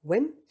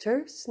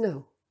 winter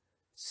snow.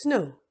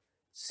 Snow,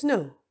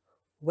 snow,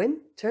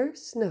 winter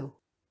snow.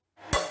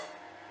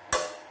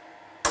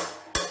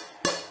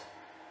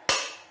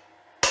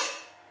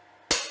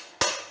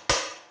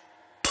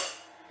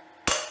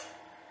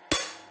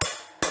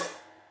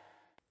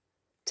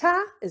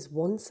 Ta is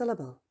one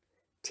syllable.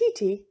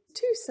 Titi,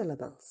 2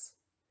 syllables.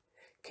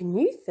 Can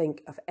you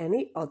think of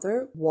any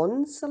other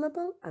 1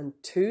 syllable and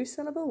 2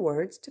 syllable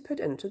words to put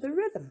into the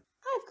rhythm?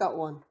 I've got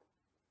one.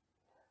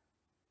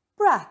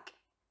 Brack,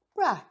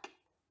 brack,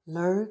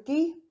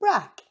 lurgy,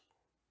 brack,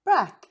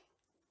 brack,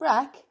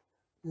 brack,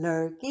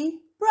 lurgy,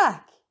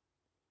 brack.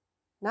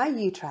 Now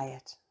you try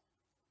it.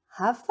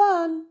 Have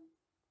fun.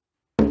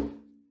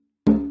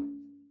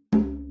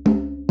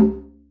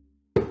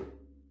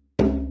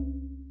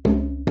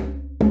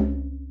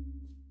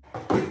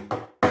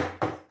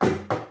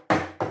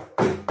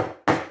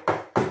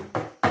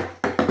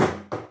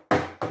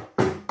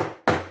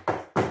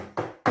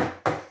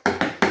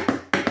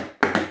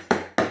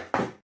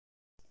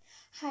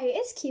 Hi,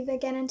 it's Kiva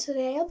again, and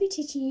today I'll be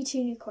teaching you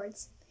 2 new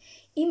chords,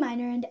 E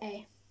minor and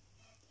A.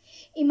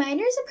 E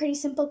minor is a pretty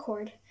simple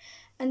chord,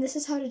 and this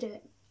is how to do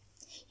it.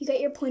 You get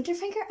your pointer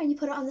finger and you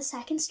put it on the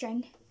 2nd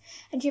string,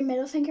 and your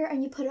middle finger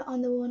and you put it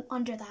on the one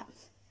under that.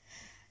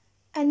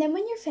 And then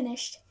when you're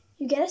finished,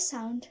 you get a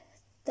sound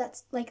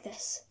that's like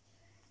this.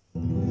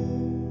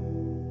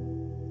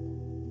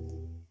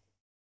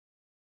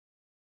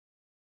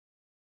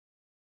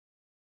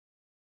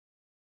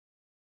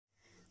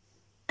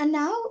 And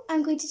now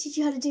I'm going to teach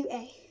you how to do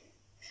A.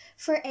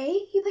 For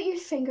A, you put your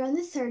finger on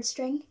the 3rd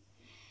string,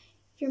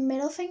 your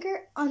middle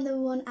finger on the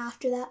one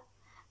after that,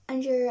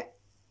 and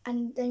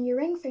then your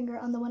ring finger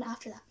on the one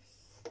after that.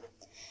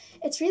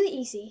 It's really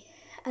easy,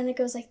 and it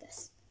goes like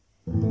this.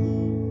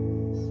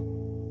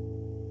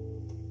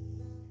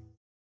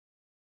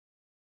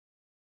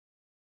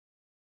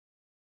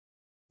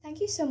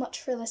 Thank you so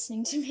much for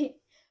listening to me.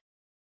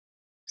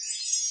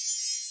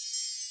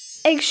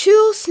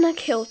 Agsúil sna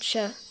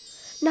Kilche,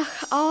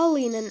 nach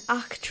álín an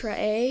achtra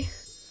é.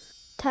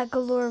 Tá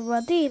go leor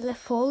rudaí le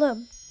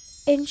fólam,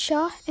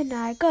 inseo in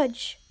agad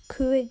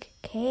cuaig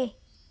cé.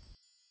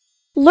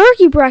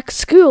 Lurgybrack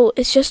School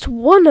is just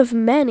one of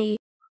many,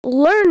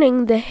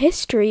 learning the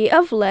history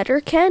of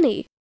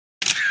Letterkenny.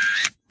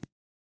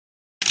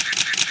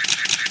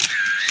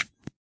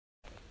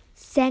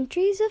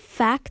 Centuries of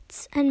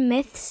facts and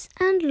myths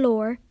and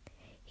lore.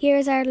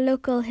 Here's our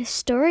local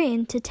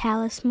historian to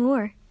tell us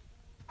more.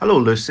 Hello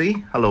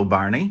Lucy, hello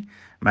Barney.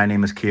 My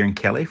name is Kieran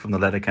Kelly from the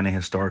Letterkenny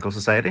Historical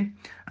Society,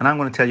 and I'm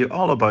going to tell you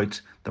all about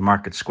the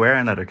Market Square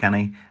in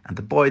Letterkenny and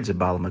the Boyds of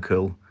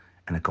Ballymacool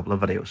in a couple of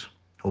videos.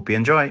 Hope you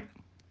enjoy.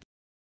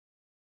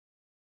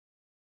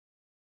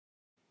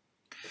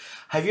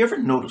 Have you ever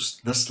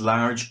noticed this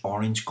large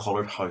orange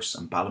coloured house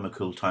in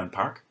Ballymacool Town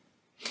Park?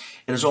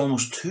 It is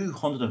almost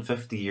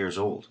 250 years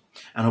old,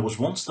 and it was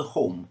once the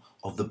home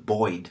of the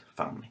Boyd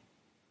family.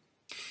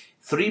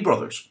 Three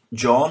brothers,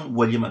 John,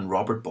 William and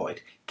Robert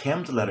Boyd,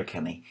 came to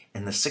Letterkenny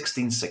in the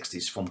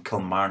 1660s from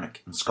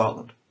Kilmarnock in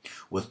Scotland,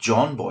 with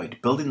John Boyd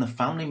building the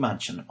family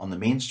mansion on the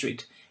main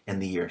street in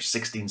the year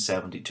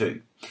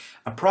 1672,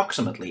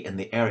 approximately in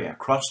the area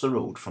across the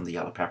road from the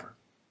Yellow Pepper.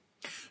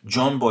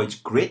 John Boyd's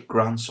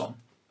great-grandson,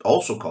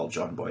 also called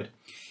John Boyd,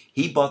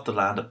 he bought the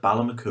land at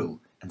Ballymacool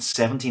in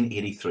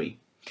 1783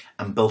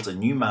 and built a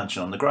new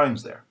mansion on the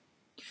grounds there.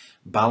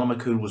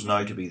 Ballymacool was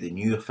now to be the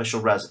new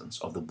official residence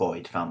of the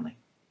Boyd family.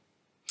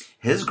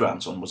 His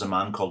grandson was a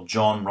man called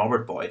John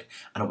Robert Boyd,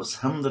 and it was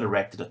him that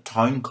erected a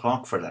town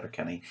clock for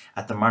Letterkenny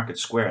at the Market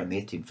Square in the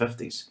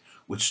 1850s,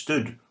 which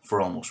stood for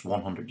almost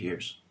 100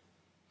 years.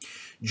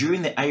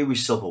 During the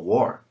Irish Civil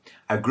War,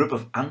 a group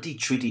of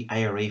anti-treaty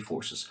IRA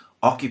forces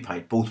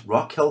occupied both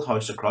Rockhill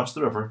House across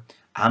the river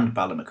and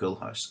Ballymacool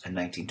House in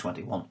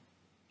 1921.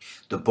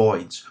 The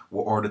Boyds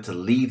were ordered to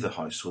leave the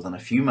house within a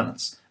few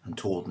minutes and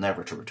told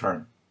never to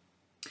return.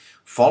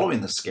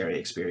 Following this scary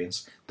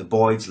experience, the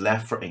Boyds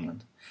left for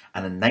England,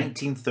 and in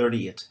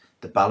 1938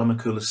 the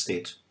Ballymacool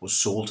estate was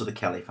sold to the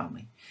Kelly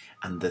family,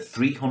 and the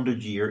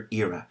 300-year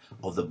era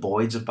of the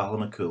Boyds of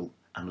Ballymacool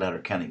and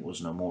Letterkenny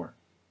was no more.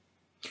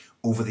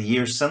 Over the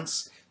years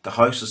since, the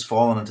house has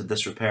fallen into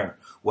disrepair,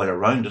 while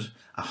around it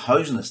a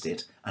housing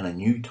estate and a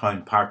new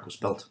town park was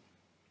built.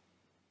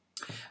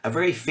 A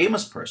very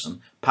famous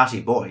person,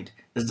 Patty Boyd,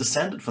 is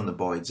descended from the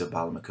Boyds of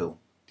Ballymacool.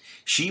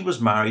 She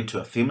was married to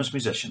a famous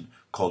musician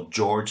called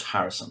George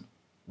Harrison,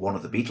 one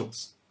of the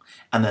Beatles,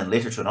 and then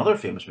later to another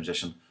famous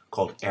musician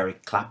called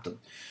Eric Clapton.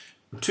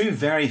 Two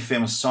very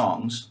famous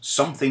songs,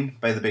 Something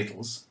by the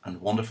Beatles and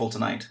Wonderful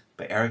Tonight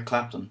by Eric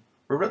Clapton,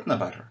 were written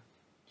about her,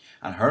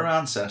 and her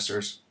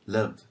ancestors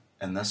lived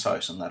in this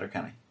house in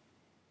Letterkenny.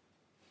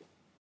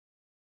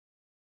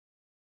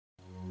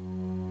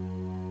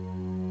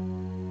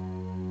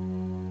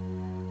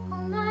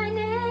 My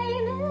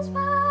name is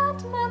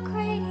Pat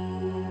McCready,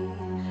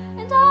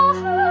 and I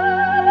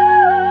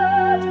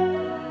heard a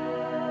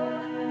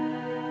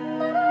word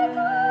that I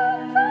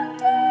come from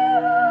dear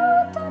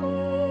old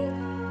Donegal,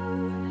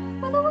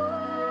 where the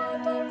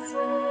winding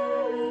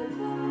swilly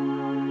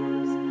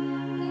flows.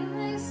 You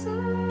may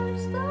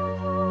search the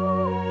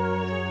whole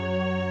world,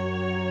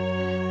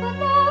 but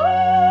no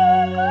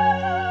equal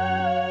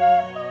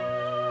can be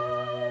found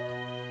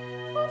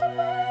for the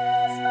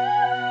place where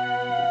I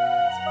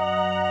was born.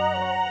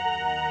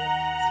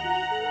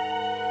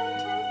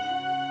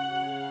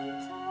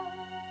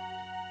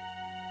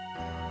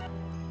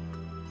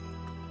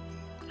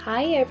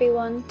 Hi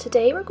everyone,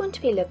 today we're going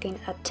to be looking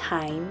at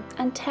time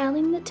and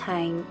telling the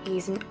time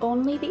using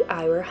only the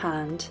hour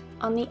hand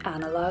on the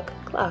analog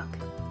clock.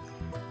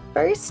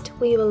 First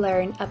we will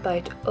learn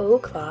about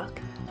o'clock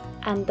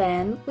and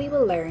then we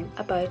will learn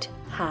about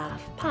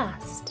half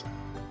past.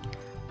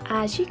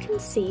 As you can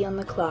see on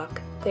the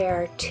clock there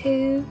are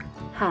two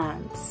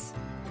hands.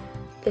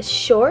 The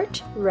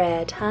short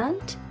red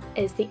hand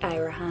is the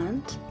hour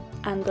hand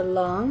and the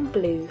long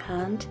blue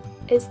hand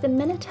is the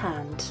minute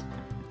hand.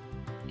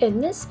 In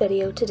this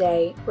video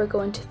today, we're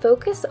going to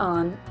focus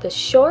on the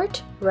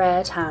short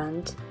red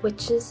hand,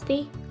 which is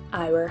the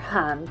hour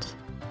hand.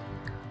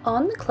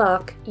 On the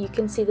clock, you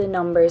can see the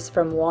numbers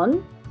from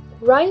 1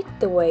 right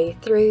the way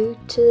through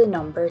to the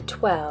number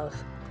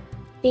 12.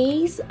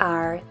 These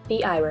are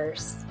the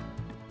hours.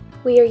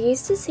 We are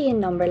used to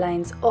seeing number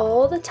lines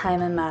all the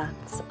time in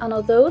maths, and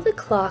although the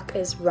clock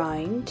is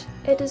round,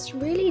 it is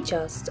really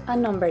just a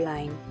number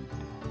line.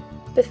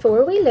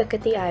 Before we look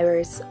at the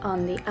hours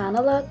on the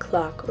analog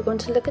clock, we're going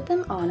to look at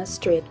them on a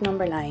straight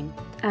number line.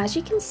 As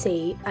you can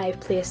see, I've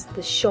placed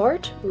the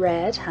short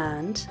red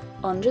hand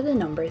under the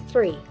number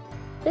 3.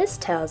 This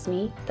tells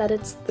me that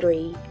it's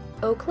 3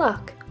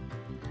 o'clock.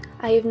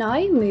 I have now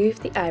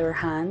moved the hour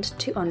hand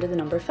to under the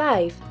number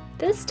 5.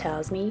 This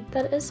tells me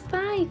that it is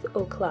 5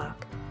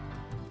 o'clock.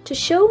 To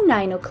show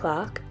 9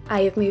 o'clock,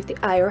 I have moved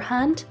the hour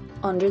hand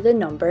under the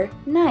number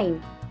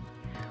 9.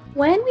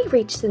 When we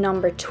reach the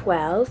number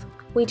 12,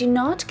 we do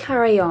not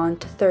carry on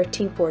to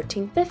 13,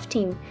 14,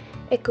 15.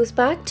 It goes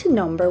back to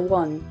number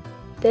 1.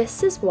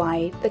 This is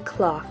why the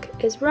clock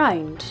is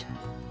round.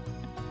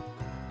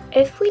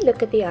 If we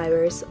look at the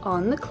hours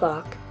on the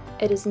clock,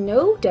 it is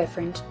no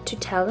different to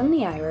telling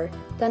the hour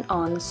than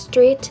on the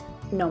straight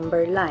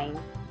number line.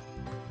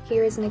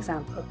 Here is an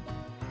example.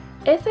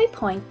 If I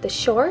point the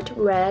short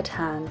red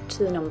hand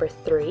to the number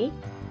 3,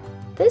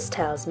 this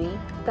tells me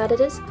that it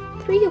is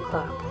 3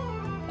 o'clock.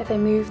 If I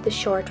move the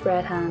short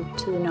red hand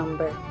to the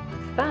number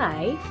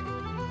 5,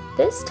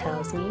 this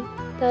tells me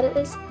that it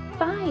is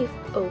 5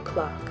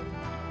 o'clock.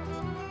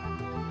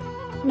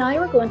 Now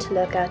we're going to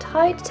look at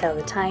how to tell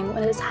the time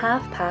when it is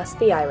half past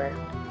the hour.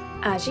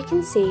 As you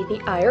can see,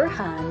 the hour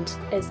hand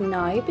is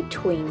now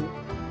between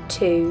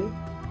 2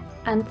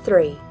 and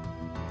 3.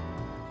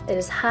 It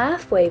is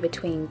halfway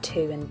between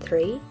 2 and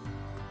 3,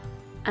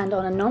 and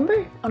on a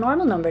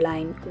normal number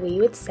line we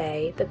would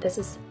say that this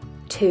is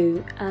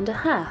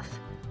 2.5.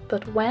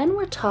 But when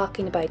we're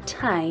talking about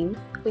time,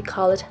 we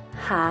call it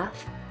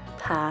half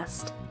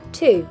past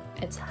 2.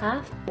 It's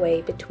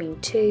halfway between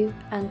 2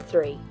 and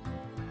 3.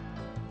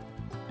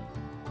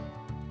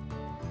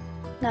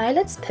 Now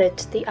let's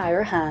put the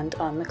hour hand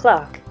on the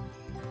clock.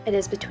 It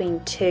is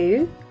between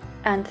 2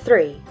 and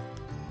 3.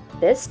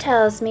 This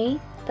tells me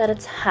that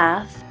it's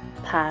half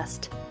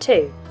past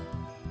 2.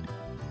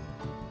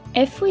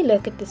 If we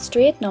look at the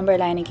straight number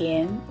line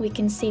again, we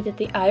can see that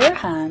the hour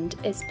hand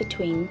is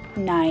between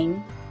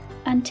 9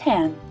 and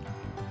 10.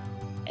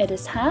 It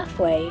is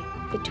halfway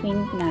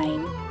between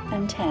 9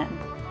 and 10.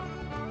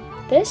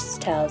 This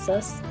tells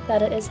us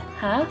that it is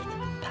half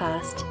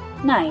past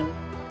 9.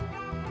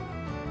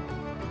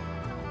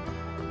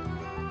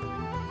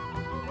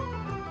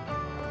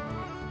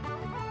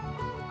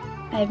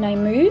 I have now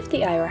moved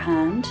the hour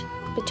hand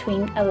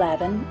between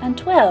 11 and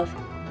 12.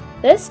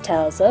 This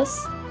tells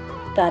us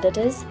that it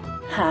is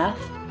half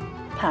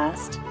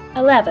past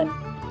 11.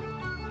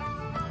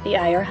 The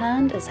hour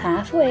hand is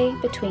halfway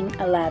between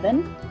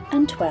 11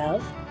 and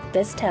 12.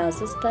 This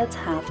tells us that it's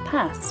half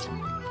past.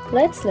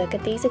 Let's look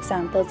at these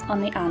examples on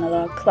the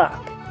analog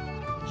clock.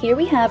 Here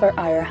we have our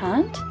hour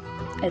hand.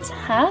 It's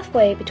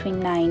halfway between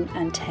 9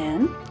 and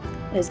 10.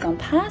 It has gone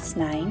past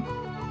 9.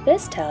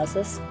 This tells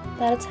us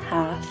that it's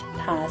half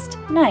past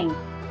 9.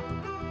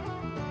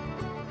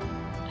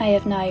 I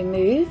have now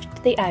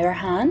moved the hour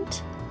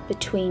hand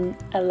between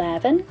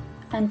 11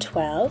 and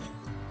 12.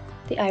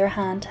 The hour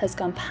hand has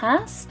gone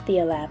past the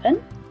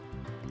 11.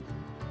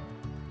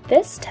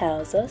 This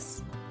tells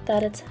us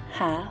that it's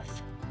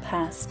half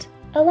past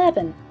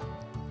 11.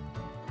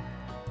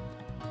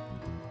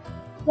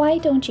 Why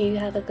don't you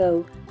have a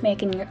go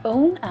making your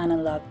own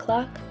analog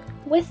clock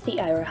with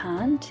the hour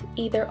hand,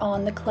 either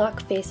on the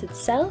clock face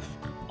itself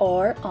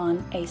or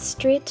on a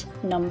straight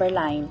number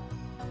line?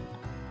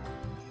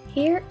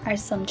 Here are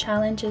some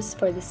challenges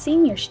for the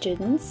senior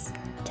students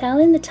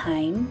telling the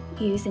time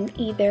using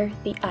either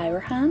the hour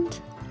hand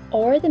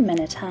or the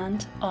minute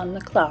hand on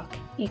the clock.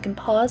 You can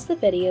pause the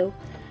video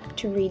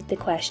to read the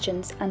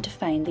questions and to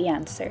find the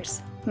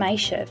answers.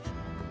 Maebh.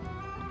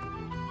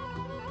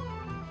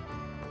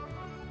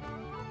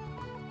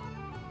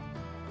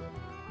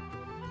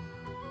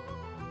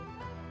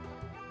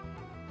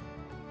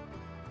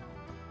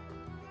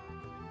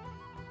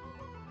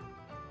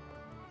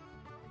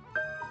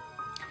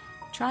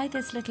 Try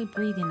this little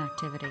breathing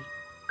activity.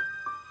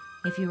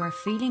 If you are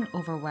feeling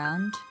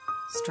overwhelmed,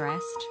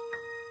 stressed,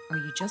 or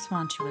you just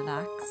want to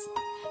relax,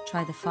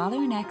 try the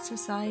following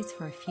exercise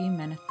for a few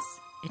minutes.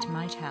 It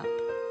might help.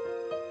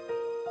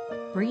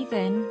 Breathe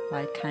in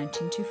while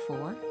counting to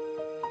 4.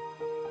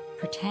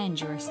 Pretend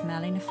you are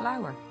smelling a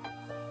flower.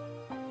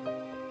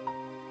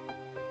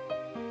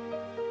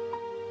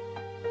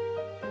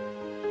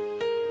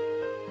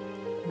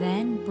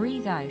 Then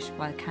breathe out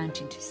while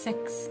counting to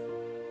 6.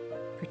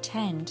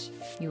 Pretend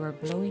you are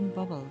blowing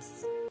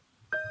bubbles.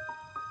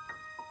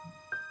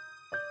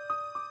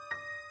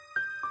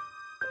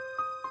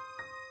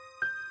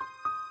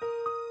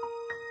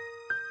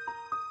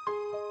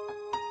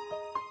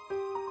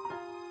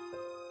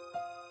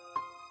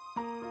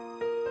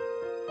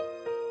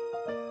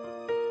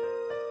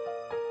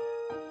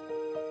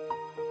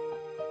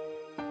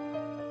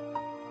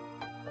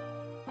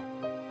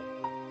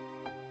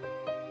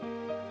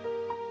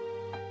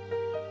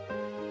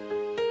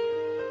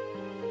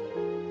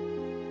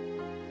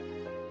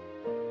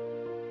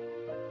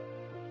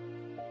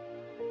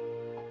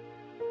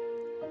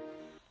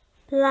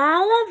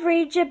 Lala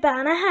Bridget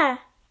Bannan.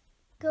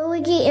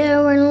 Lurgy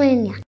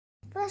Linya.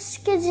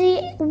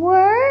 Buskadi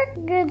were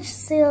good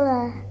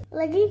silla.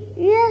 Lurgy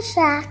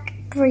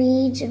Yasak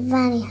Bridge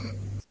Vania.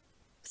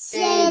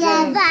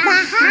 Sita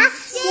Baha,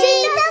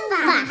 Sita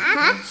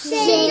Baha,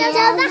 Sita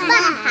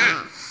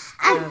Baha.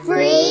 A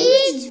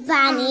bridge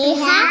Vania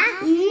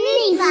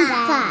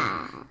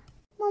Nifa.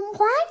 Mom,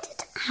 why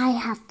did I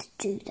have to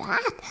do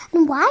that?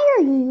 And why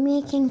are you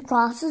making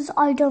crosses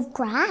out of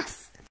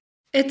grass?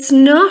 It's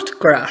not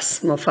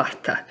grass,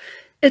 Mofata.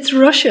 It's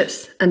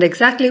rushes, and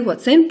exactly what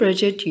St.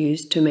 Bridget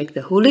used to make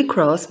the Holy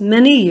Cross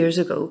many years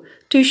ago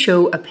to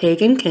show a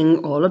pagan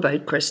king all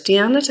about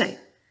Christianity.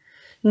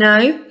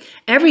 Now,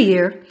 every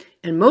year,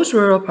 in most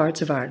rural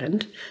parts of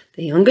Ireland,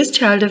 the youngest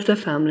child of the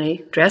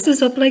family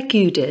dresses up like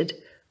you did,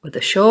 with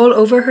a shawl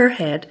over her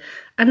head,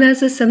 and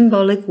as a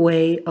symbolic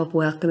way of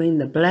welcoming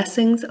the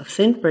blessings of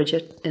St.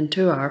 Bridget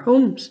into our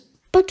homes.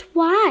 But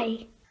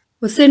why?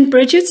 Well, St.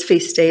 Bridget's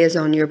feast day is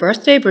on your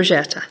birthday,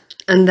 Brigetta,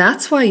 and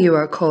that's why you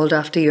are called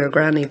after your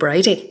granny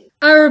Bridie.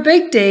 Our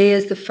big day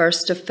is the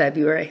 1st of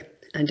February,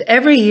 and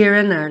every year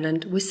in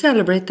Ireland we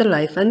celebrate the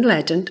life and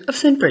legend of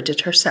St.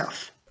 Bridget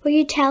herself. Will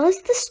you tell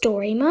us the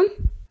story, Mum?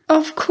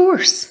 Of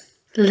course.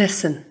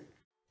 Listen.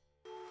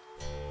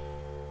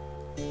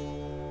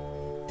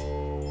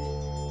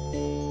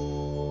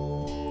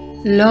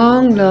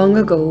 Long, long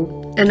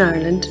ago in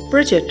Ireland,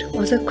 Bridget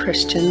was a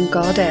Christian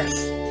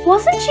goddess.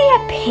 Wasn't she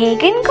a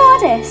pagan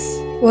goddess?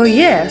 Well,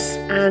 yes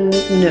and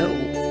no.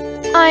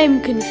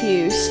 I'm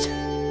confused.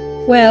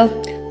 Well,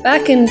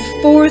 back in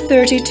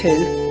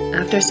 432,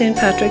 after St.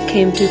 Patrick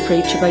came to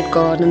preach about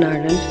God in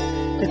Ireland,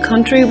 the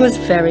country was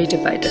very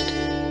divided.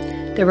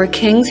 There were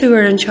kings who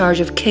were in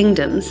charge of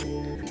kingdoms,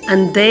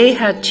 and they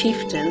had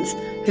chieftains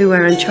who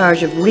were in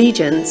charge of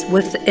regions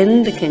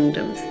within the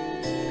kingdoms.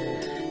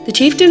 The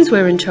chieftains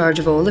were in charge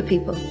of all the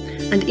people,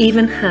 and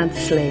even had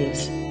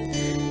slaves.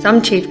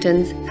 Some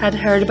chieftains had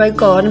heard about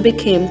God and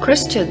became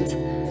Christians,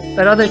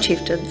 but other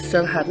chieftains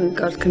still hadn't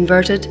got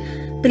converted,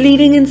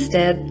 believing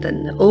instead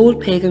in the old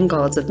pagan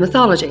gods of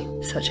mythology,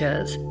 such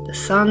as the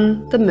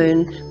sun, the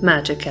moon,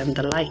 magic and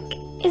the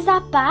like. Is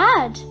that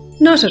bad?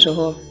 Not at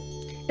all.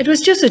 It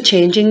was just a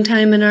changing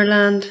time in our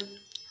land,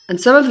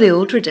 and some of the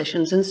old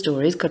traditions and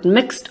stories got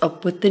mixed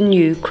up with the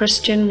new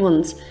Christian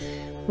ones,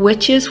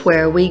 which is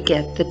where we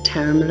get the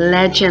term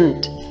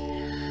legend.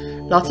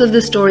 Lots of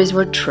the stories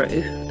were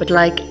true, but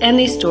like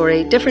any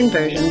story, different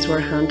versions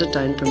were handed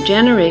down from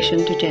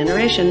generation to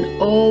generation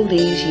all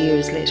these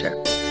years later.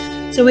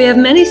 So we have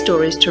many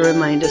stories to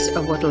remind us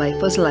of what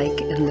life was like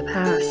in the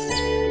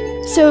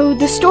past. So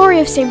the story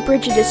of St.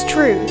 Bridget is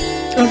true?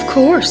 Of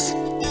course.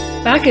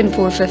 Back in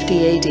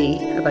 450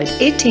 AD, about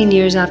 18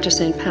 years after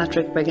St.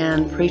 Patrick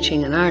began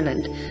preaching in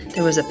Ireland,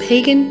 there was a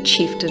pagan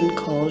chieftain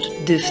called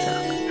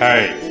Dúfdach.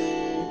 Hi,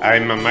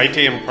 I'm a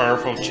mighty and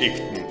powerful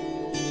chieftain.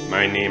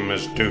 My name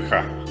is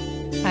Dúcha.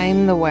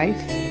 I'm the wife.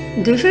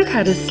 Dúfdach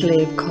had a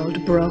slave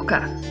called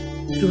Brocka,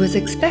 who was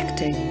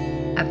expecting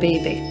a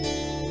baby.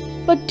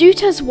 But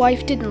Dúcha's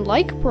wife didn't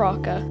like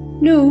Brocka.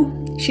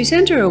 No, she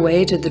sent her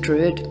away to the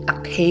druid, a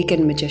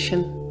pagan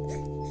magician.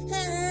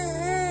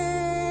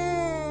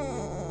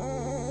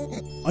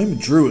 I'm a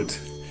druid.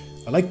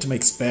 I like to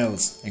make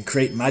spells and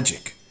create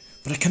magic,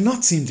 but I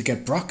cannot seem to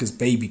get Brocka's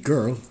baby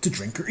girl to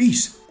drink or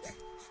eat.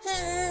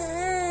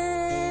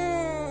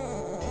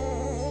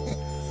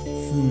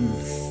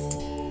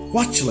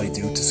 What shall I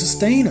do to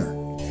sustain her?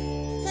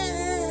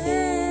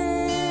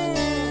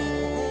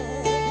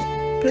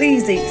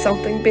 Please eat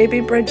something,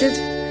 baby Bridget.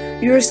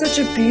 You are such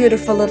a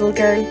beautiful little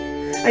girl.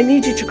 I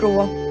need you to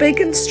grow up big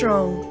and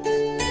strong.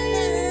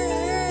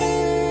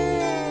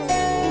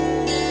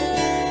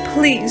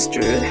 Please,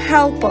 Druid,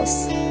 help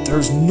us.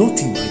 There's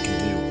nothing I can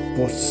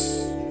do, but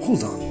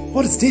hold on,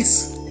 what is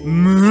this?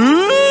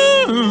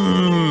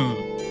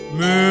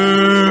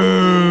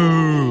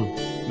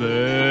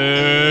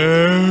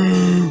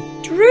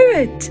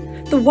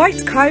 Druid! The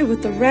white cow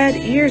with the red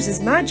ears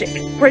is magic.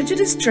 Bridget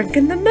is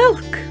drinking the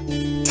milk.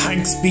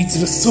 Thanks be to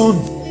the sun,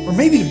 or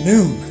maybe the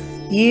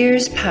moon.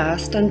 Years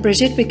passed and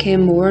Bridget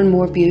became more and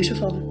more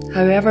beautiful.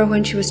 However,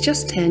 when she was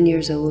just 10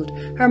 years old,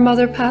 her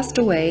mother passed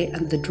away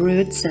and the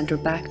druid sent her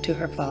back to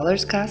her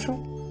father's castle.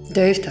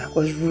 Dúfdach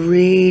was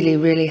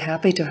really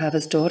happy to have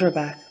his daughter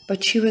back,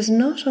 but she was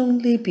not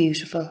only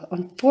beautiful,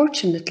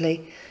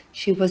 unfortunately,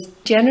 she was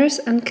generous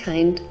and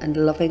kind and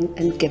loving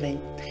and giving,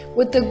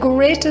 with the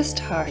greatest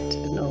heart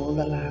in all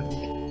the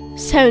land.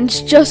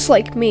 Sounds just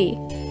like me.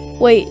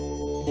 Wait,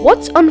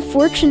 what's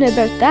unfortunate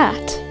about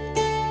that?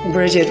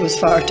 Bridget was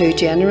far too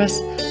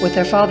generous. With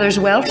her father's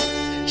wealth,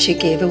 she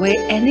gave away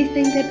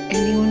anything that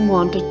anyone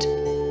wanted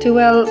to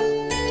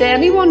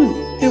anyone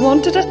who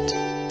wanted it.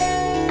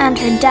 And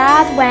her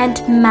dad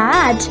went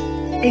mad.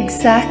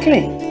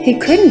 Exactly. He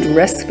couldn't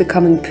risk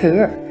becoming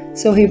poor,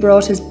 so he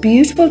brought his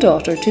beautiful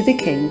daughter to the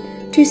king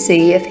to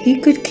see if he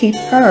could keep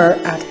her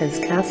at his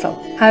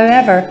castle.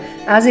 However,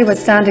 as he was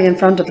standing in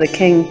front of the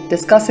king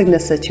discussing the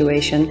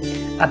situation,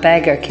 a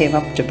beggar came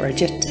up to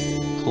Bridget.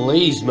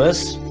 Please,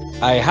 miss,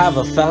 I have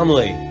a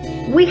family.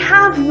 We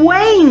have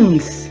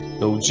wains.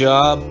 No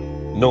job,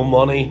 no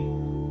money,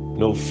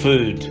 no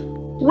food.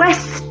 We're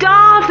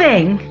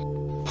starving.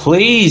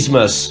 Please,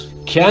 miss,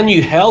 can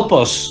you help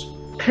us?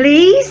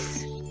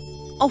 Please?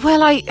 Oh,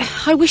 well, I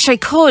wish I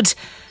could.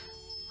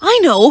 I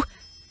know.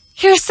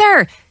 Here,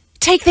 sir,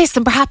 take this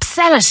and perhaps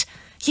sell it.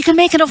 You can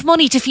make enough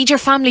money to feed your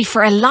family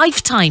for a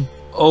lifetime.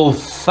 Oh,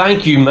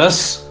 thank you,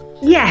 miss.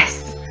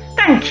 Yes,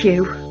 thank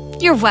you.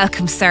 You're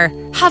welcome, sir.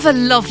 Have a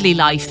lovely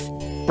life.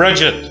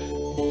 Bridget,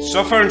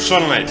 suffer in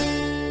sunlight.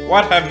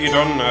 What have you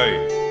done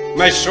now?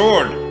 My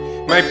sword.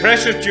 My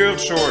precious jewel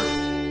sword.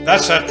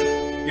 That's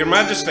it. Your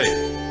Majesty,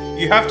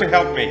 you have to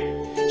help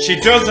me. She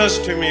does this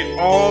to me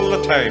all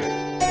the time.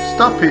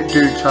 Stop it,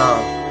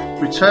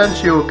 Dutar. Return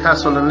to your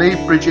castle and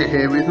leave Bridget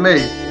here with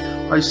me.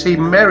 I see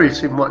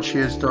merit in what she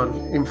has done.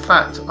 In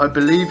fact, I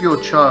believe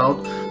your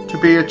child to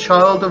be a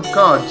child of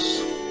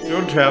God's.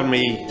 Don't tell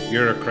me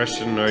you're a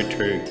Christian now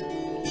too.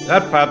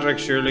 That Patrick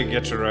surely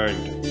gets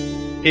around.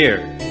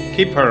 Here,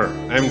 keep her.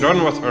 I'm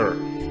done with her.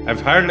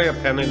 I've hardly a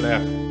penny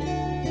left.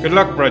 Good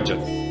luck, Bridget.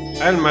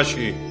 I'll miss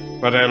you,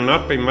 but I'll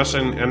not be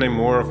missing any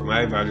more of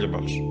my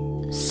valuables.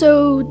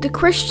 So the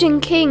Christian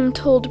king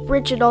told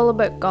Bridget all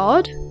about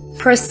God?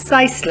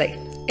 Precisely.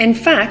 In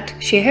fact,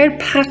 she heard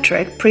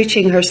Patrick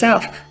preaching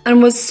herself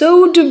and was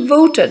so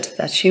devoted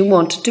that she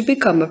wanted to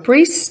become a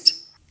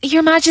priest.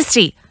 Your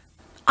Majesty,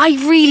 I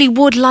really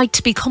would like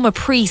to become a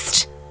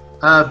priest.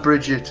 Ah,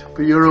 Bridget,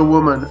 but you're a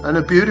woman and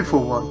a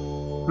beautiful one.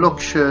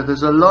 Look, sure,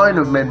 there's a line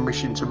of men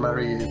wishing to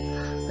marry you,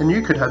 and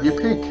you could have your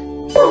pick.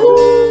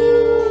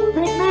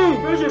 Pick me!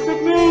 Bridget,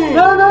 pick me!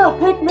 No,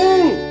 pick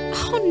me!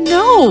 Oh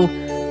no,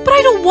 but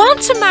I don't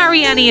want to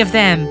marry any of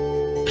them.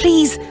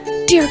 Please,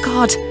 dear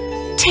God,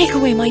 take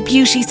away my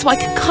beauty so I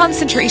can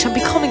concentrate on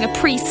becoming a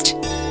priest.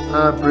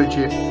 Ah,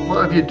 Bridget,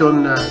 what have you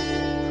done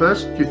now?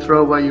 First, you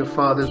throw away your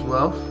father's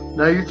wealth.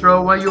 Now you throw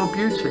away your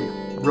beauty.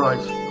 Right,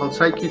 I'll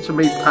take you to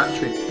meet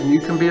Patrick, and you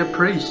can be a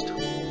priest.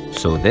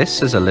 So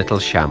this is a little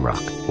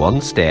shamrock, one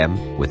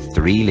stem with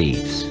 3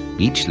 leaves.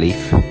 Each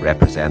leaf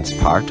represents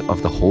part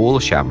of the whole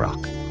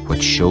shamrock,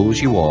 which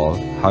shows you all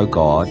how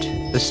God,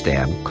 the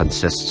stem,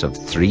 consists of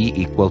 3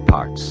 equal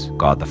parts.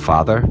 God the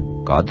Father,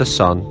 God the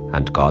Son,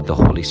 and God the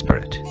Holy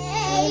Spirit.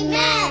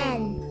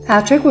 Amen.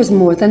 Patrick was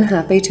more than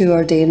happy to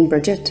ordain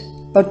Bridget,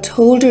 but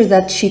told her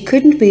that she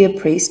couldn't be a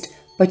priest,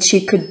 but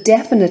she could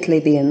definitely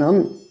be a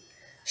nun.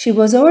 She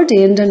was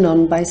ordained a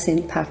nun by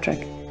St.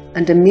 Patrick,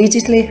 and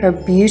immediately her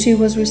beauty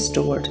was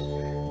restored.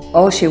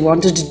 All she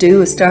wanted to do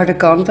was start a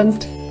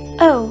convent.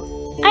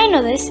 Oh, I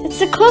know this. It's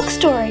the cloak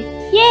story.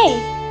 Yay!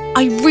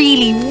 I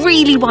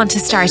really want to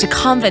start a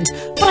convent,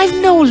 but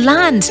I've no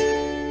land.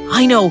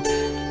 I know.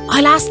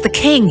 I'll ask the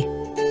king.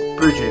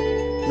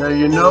 Bridget, now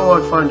you know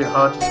I find it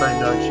hard to say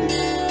no to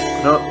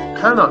you, but I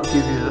cannot give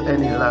you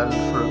any land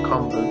for a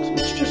convent.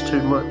 It's just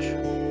too much.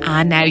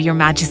 Ah, now, Your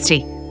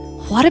Majesty,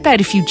 what about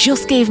if you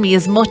just gave me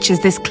as much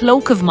as this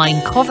cloak of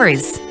mine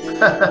covers?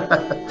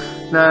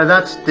 No,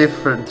 that's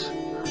different.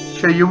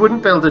 Sure, you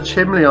wouldn't build a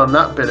chimney on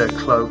that bit of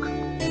cloak.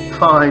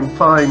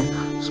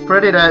 Fine.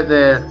 Spread it out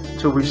there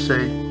till we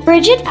see.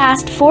 Bridget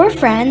asked 4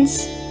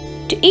 friends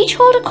to each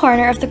hold a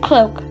corner of the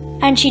cloak,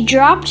 and she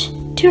dropped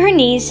to her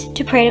knees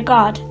to pray to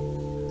God.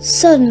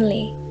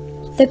 Suddenly,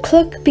 the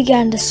cloak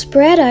began to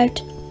spread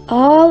out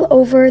all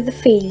over the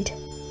field.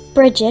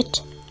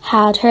 Bridget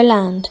had her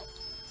land.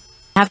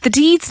 Have the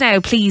deeds now,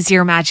 please,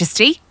 Your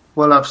Majesty.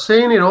 Well, I've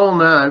seen it all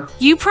now.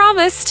 You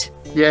promised.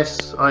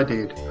 Yes, I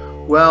did.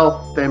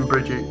 Well, then,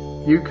 Bridget,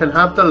 you can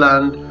have the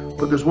land,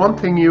 but there's one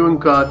thing you and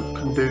God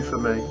can do for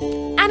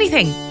me.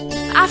 Anything.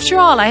 After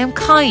all, I am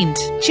kind,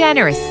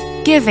 generous,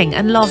 giving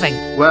and loving.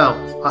 Well,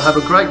 I have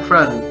a great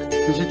friend.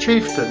 He's a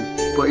chieftain,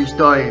 but he's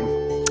dying.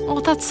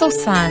 Oh, that's so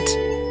sad.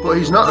 But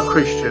he's not a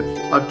Christian.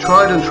 I've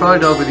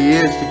tried over the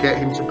years to get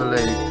him to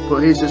believe, but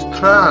he's as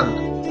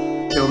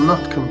trans. He'll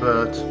not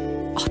convert.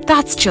 Oh,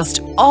 that's just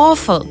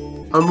awful.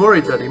 I'm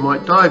worried that he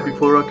might die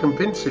before I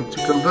convince him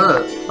to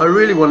convert. I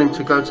really want him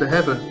to go to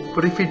heaven,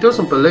 but if he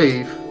doesn't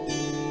believe...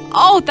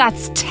 Oh,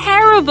 that's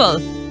terrible.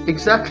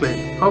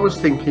 Exactly. I was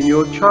thinking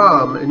your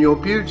charm and your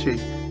beauty.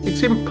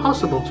 It's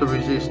impossible to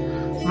resist.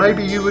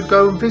 Maybe you would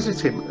go and visit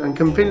him and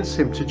convince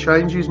him to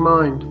change his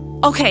mind.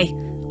 Okay,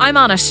 I'm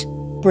on it.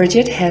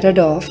 Bridget headed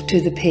off to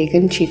the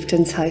pagan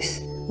chieftain's house.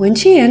 When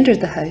she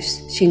entered the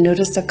house, she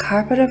noticed a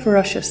carpet of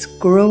rushes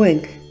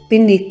growing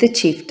beneath the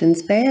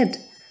chieftain's bed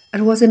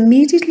and was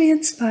immediately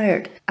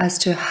inspired as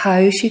to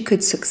how she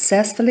could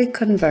successfully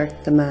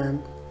convert the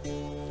man.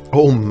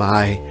 Oh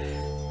my,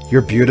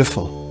 you're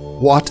beautiful.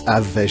 What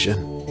a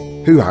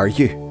vision. Who are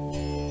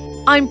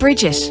you? I'm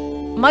Bridget.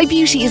 My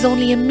beauty is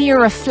only a mere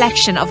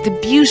reflection of the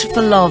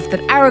beautiful love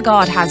that our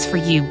God has for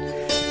you,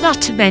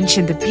 not to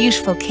mention the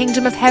beautiful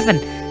kingdom of heaven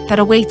that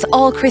awaits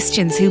all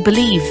Christians who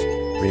believe.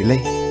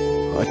 Really?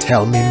 Oh,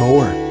 tell me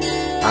more.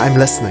 I'm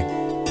listening.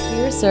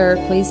 Here, sir,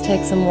 please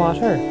take some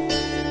water.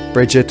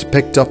 Bridget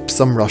picked up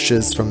some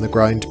rushes from the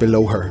ground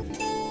below her,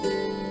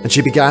 and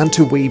she began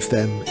to weave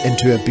them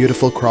into a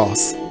beautiful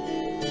cross,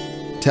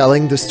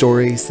 telling the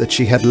stories that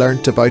she had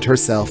learnt about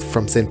herself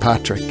from St.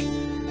 Patrick,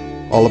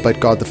 all about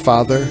God the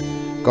Father,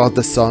 God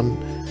the Son,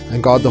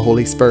 and God the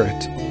Holy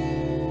Spirit,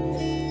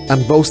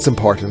 and most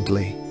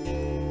importantly,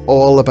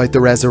 all about the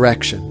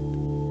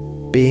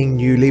resurrection, being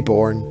newly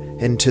born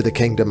into the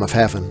kingdom of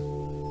heaven.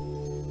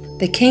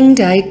 The king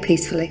died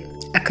peacefully,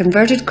 a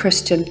converted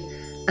Christian,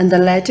 and the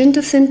legend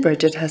of St.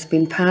 Bridget has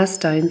been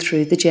passed down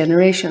through the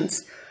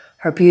generations.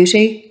 Her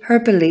beauty, her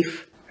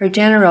belief, her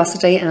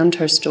generosity and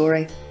her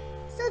story.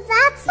 So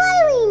that's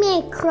why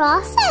we make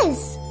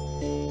crosses?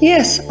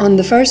 Yes, on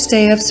the first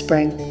day of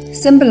spring,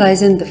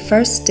 symbolising the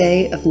first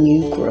day of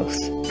new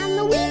growth. And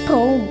the wee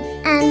poem,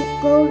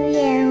 and Gloria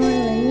and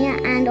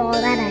Lunya and all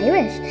that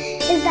Irish.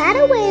 Is that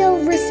a way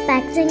of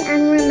respecting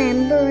and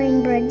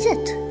remembering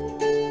Bridget?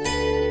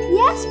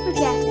 Yes,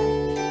 Bridget.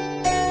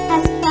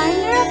 As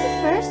founder of the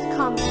first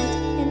convent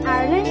in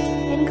Ireland,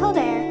 in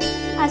Kildare,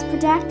 as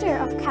protector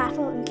of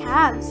cattle and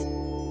calves,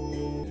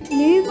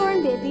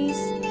 newborn babies,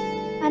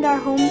 and our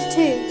homes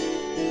too.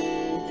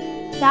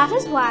 That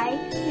is why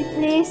we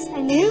place a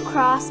new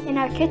cross in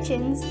our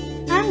kitchens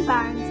and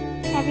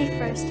barns every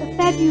 1st of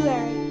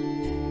February.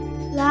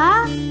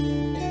 La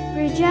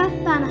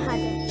Bridget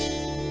Bannan.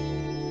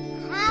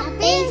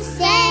 Happy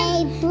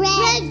St.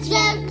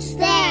 Bridget's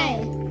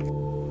Day!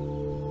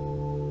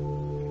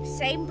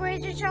 Saint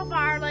Bridget of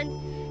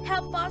Ireland,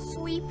 help us,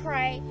 we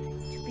pray,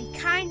 to be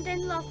kind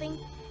and loving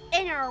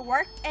in our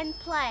work and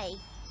play.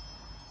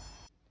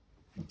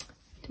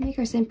 To make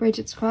our St.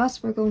 Bridget's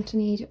cross, we're going to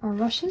need our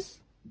rushes,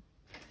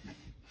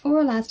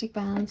 4 elastic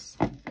bands,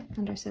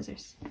 and our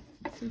scissors.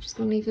 So we're just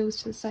going to leave those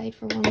to the side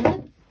for 1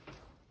 minute.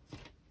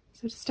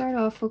 So to start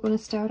off, we're going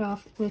to start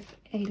off with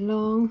a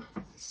long,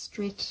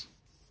 straight,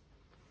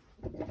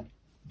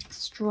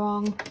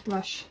 strong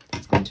rush.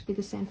 That's going to be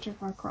the centre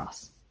of our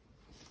cross.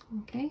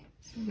 Okay,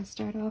 so we'll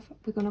start off,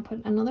 we're going to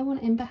put another one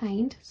in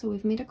behind, so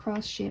we've made a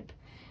cross shape,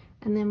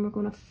 and then we're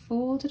going to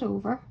fold it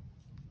over.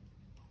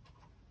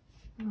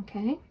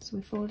 Okay, so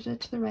we folded it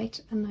to the right,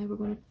 and now we're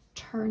going to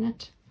turn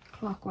it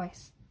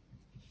clockwise.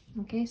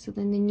 Okay, so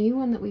then the new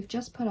one that we've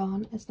just put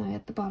on is now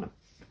at the bottom.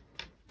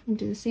 We'll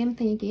do the same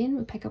thing again.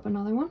 We'll pick up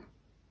another one.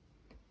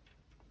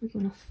 We're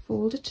going to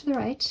fold it to the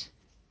right,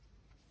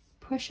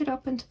 push it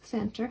up into the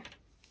centre,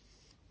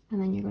 and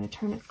then you're going to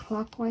turn it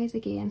clockwise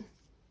again,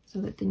 so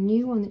that the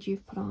new one that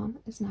you've put on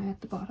is now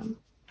at the bottom.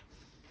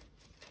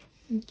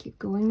 And keep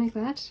going like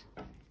that.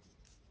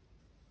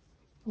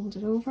 Fold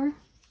it over,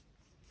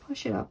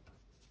 push it up,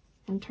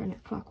 and turn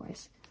it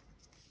clockwise.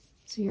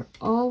 So you're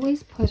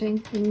always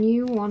putting the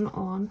new one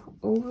on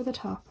over the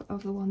top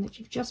of the one that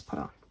you've just put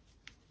on.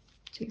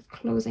 So you're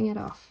closing it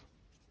off,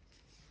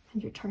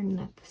 and you're turning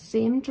it the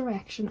same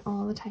direction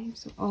all the time.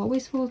 So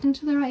always folding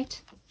to the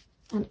right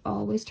and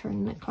always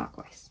turning it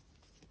clockwise.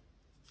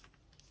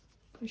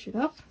 Push it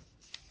up,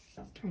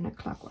 turn it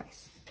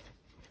clockwise.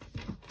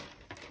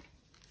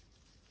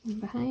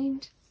 And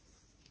behind,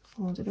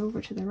 fold it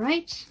over to the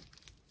right,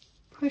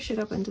 push it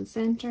up into the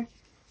centre,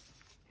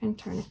 and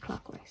turn it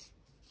clockwise.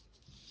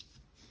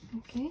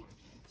 Okay,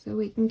 so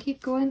we can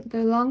keep going.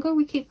 The longer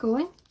we keep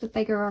going, the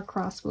bigger our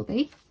cross will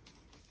be.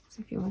 So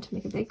if you want to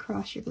make a big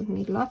cross, you're going to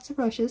need lots of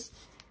brushes,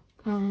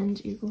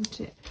 and you're going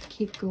to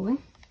keep going.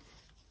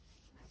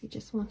 If you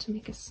just want to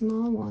make a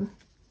small one,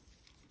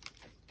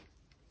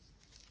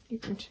 you're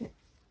going to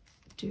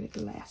do it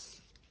less.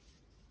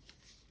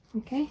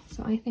 Okay,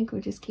 so I think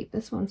we'll just keep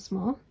this one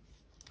small.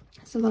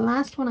 So the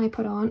last one I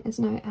put on is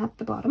now at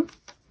the bottom.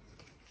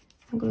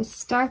 I'm going to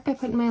start by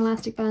putting my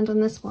elastic band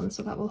on this one,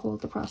 so that will hold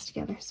the cross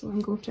together. So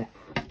I'm going to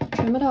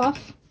trim it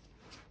off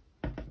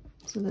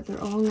so that they're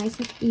all nice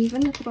and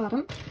even at the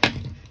bottom.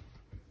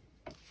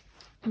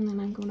 And then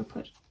I'm going to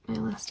put my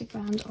elastic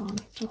band on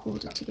to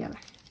hold it together.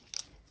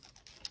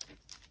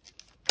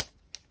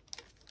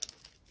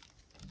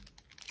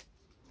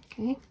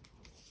 Okay,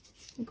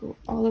 we'll go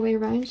all the way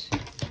around.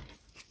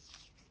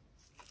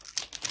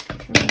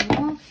 Trim it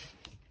off.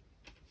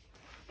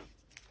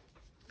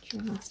 Put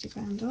your elastic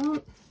band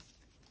on.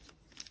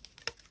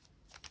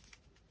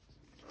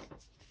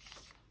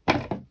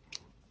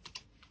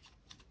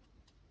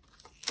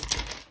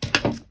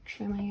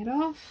 Trimming it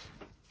off.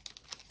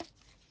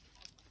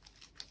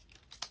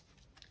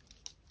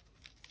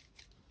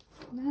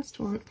 Last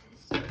one.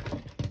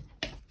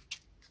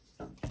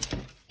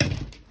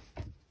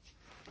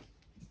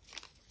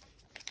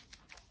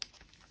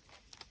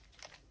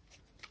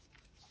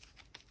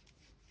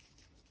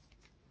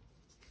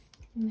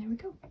 And there we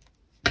go.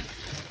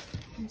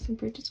 Our St.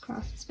 Bridget's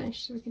cross is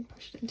finished, so we can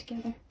push it in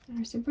together. And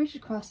our St.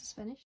 Bridget cross is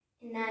finished.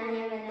 In the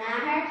name of the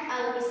Naher,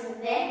 Agus and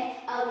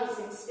Vic, Agus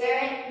in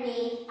Spirit,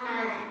 me,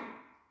 Amen.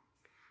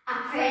 A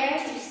prayer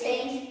to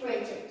Saint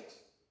Bridget.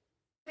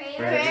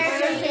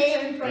 Prayer to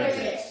Saint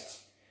Bridget.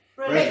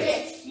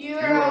 Bridget, you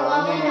are a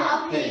woman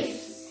of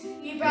peace.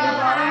 You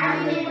brought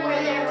harmony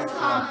where there was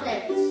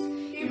conflict.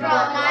 You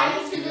brought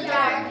light to the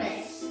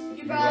darkness.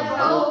 You brought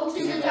hope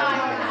to the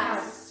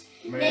downcast.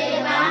 May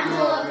the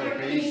mantle of your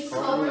peace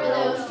cover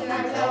those who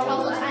are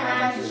troubled and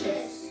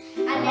anxious,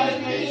 and may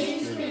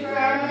peace be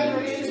firmly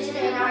rooted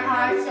in our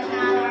hearts and in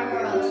our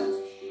world.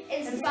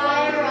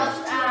 Inspire us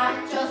to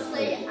act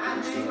justly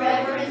and to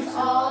reverence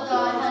all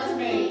God has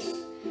made.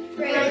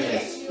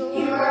 Bridget,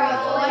 you are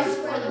a voice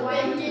for the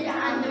wounded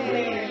and the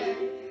weary.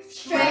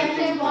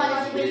 Strengthen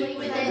what is weak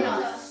within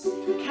us.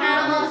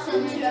 Calm us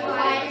into a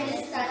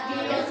quietness that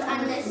heals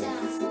and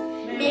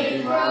listens. May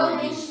we grow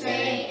each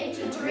day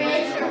into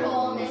greater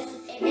wholeness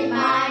in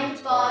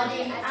mind,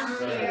 body, and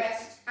spirit.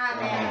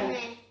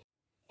 Amen.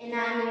 In the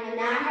name of the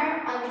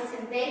Naher, Agus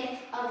in Vic,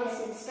 Agus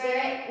in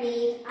Spirit,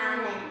 me,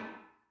 Amen.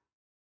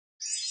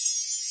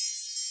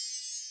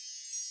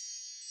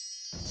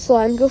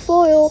 Slime go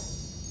foil.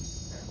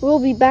 We'll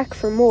be back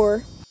for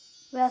more.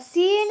 We'll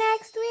see you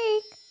next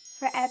week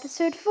for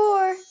episode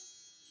 4.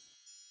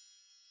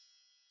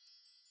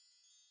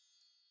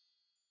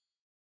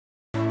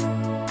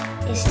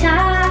 It's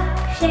time,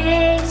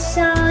 shades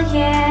all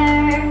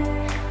year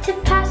to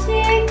pass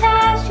your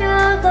cash,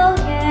 you'll go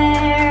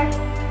here.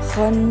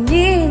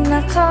 Honey,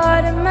 na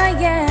kar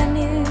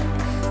magani,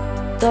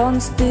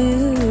 dans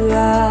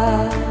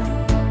dua,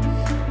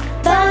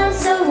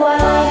 dans a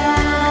waya,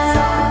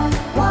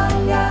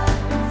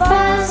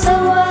 dans a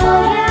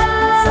waya,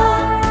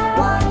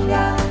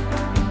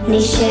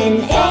 nation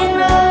in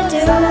road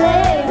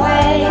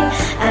way,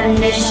 and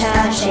nisha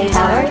she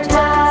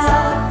tarta,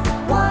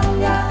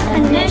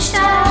 and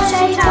nisha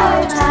she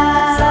tarta,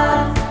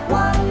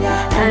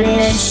 and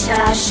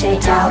nisha she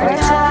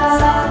tarta.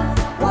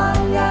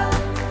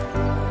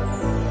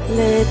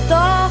 le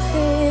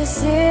dochis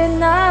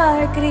in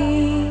our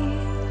gri,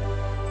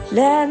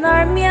 len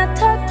our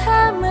miata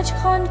tamach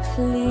con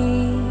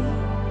cli,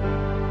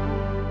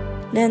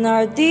 len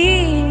our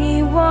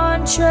dini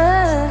wantra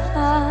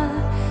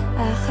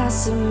a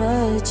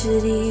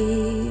chasimajri.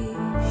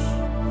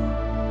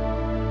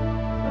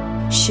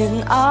 Shin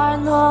our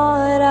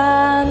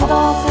noran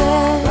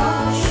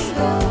dochish,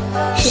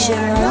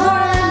 shin our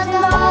noran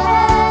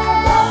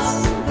dochish,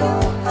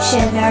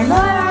 shin our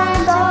noran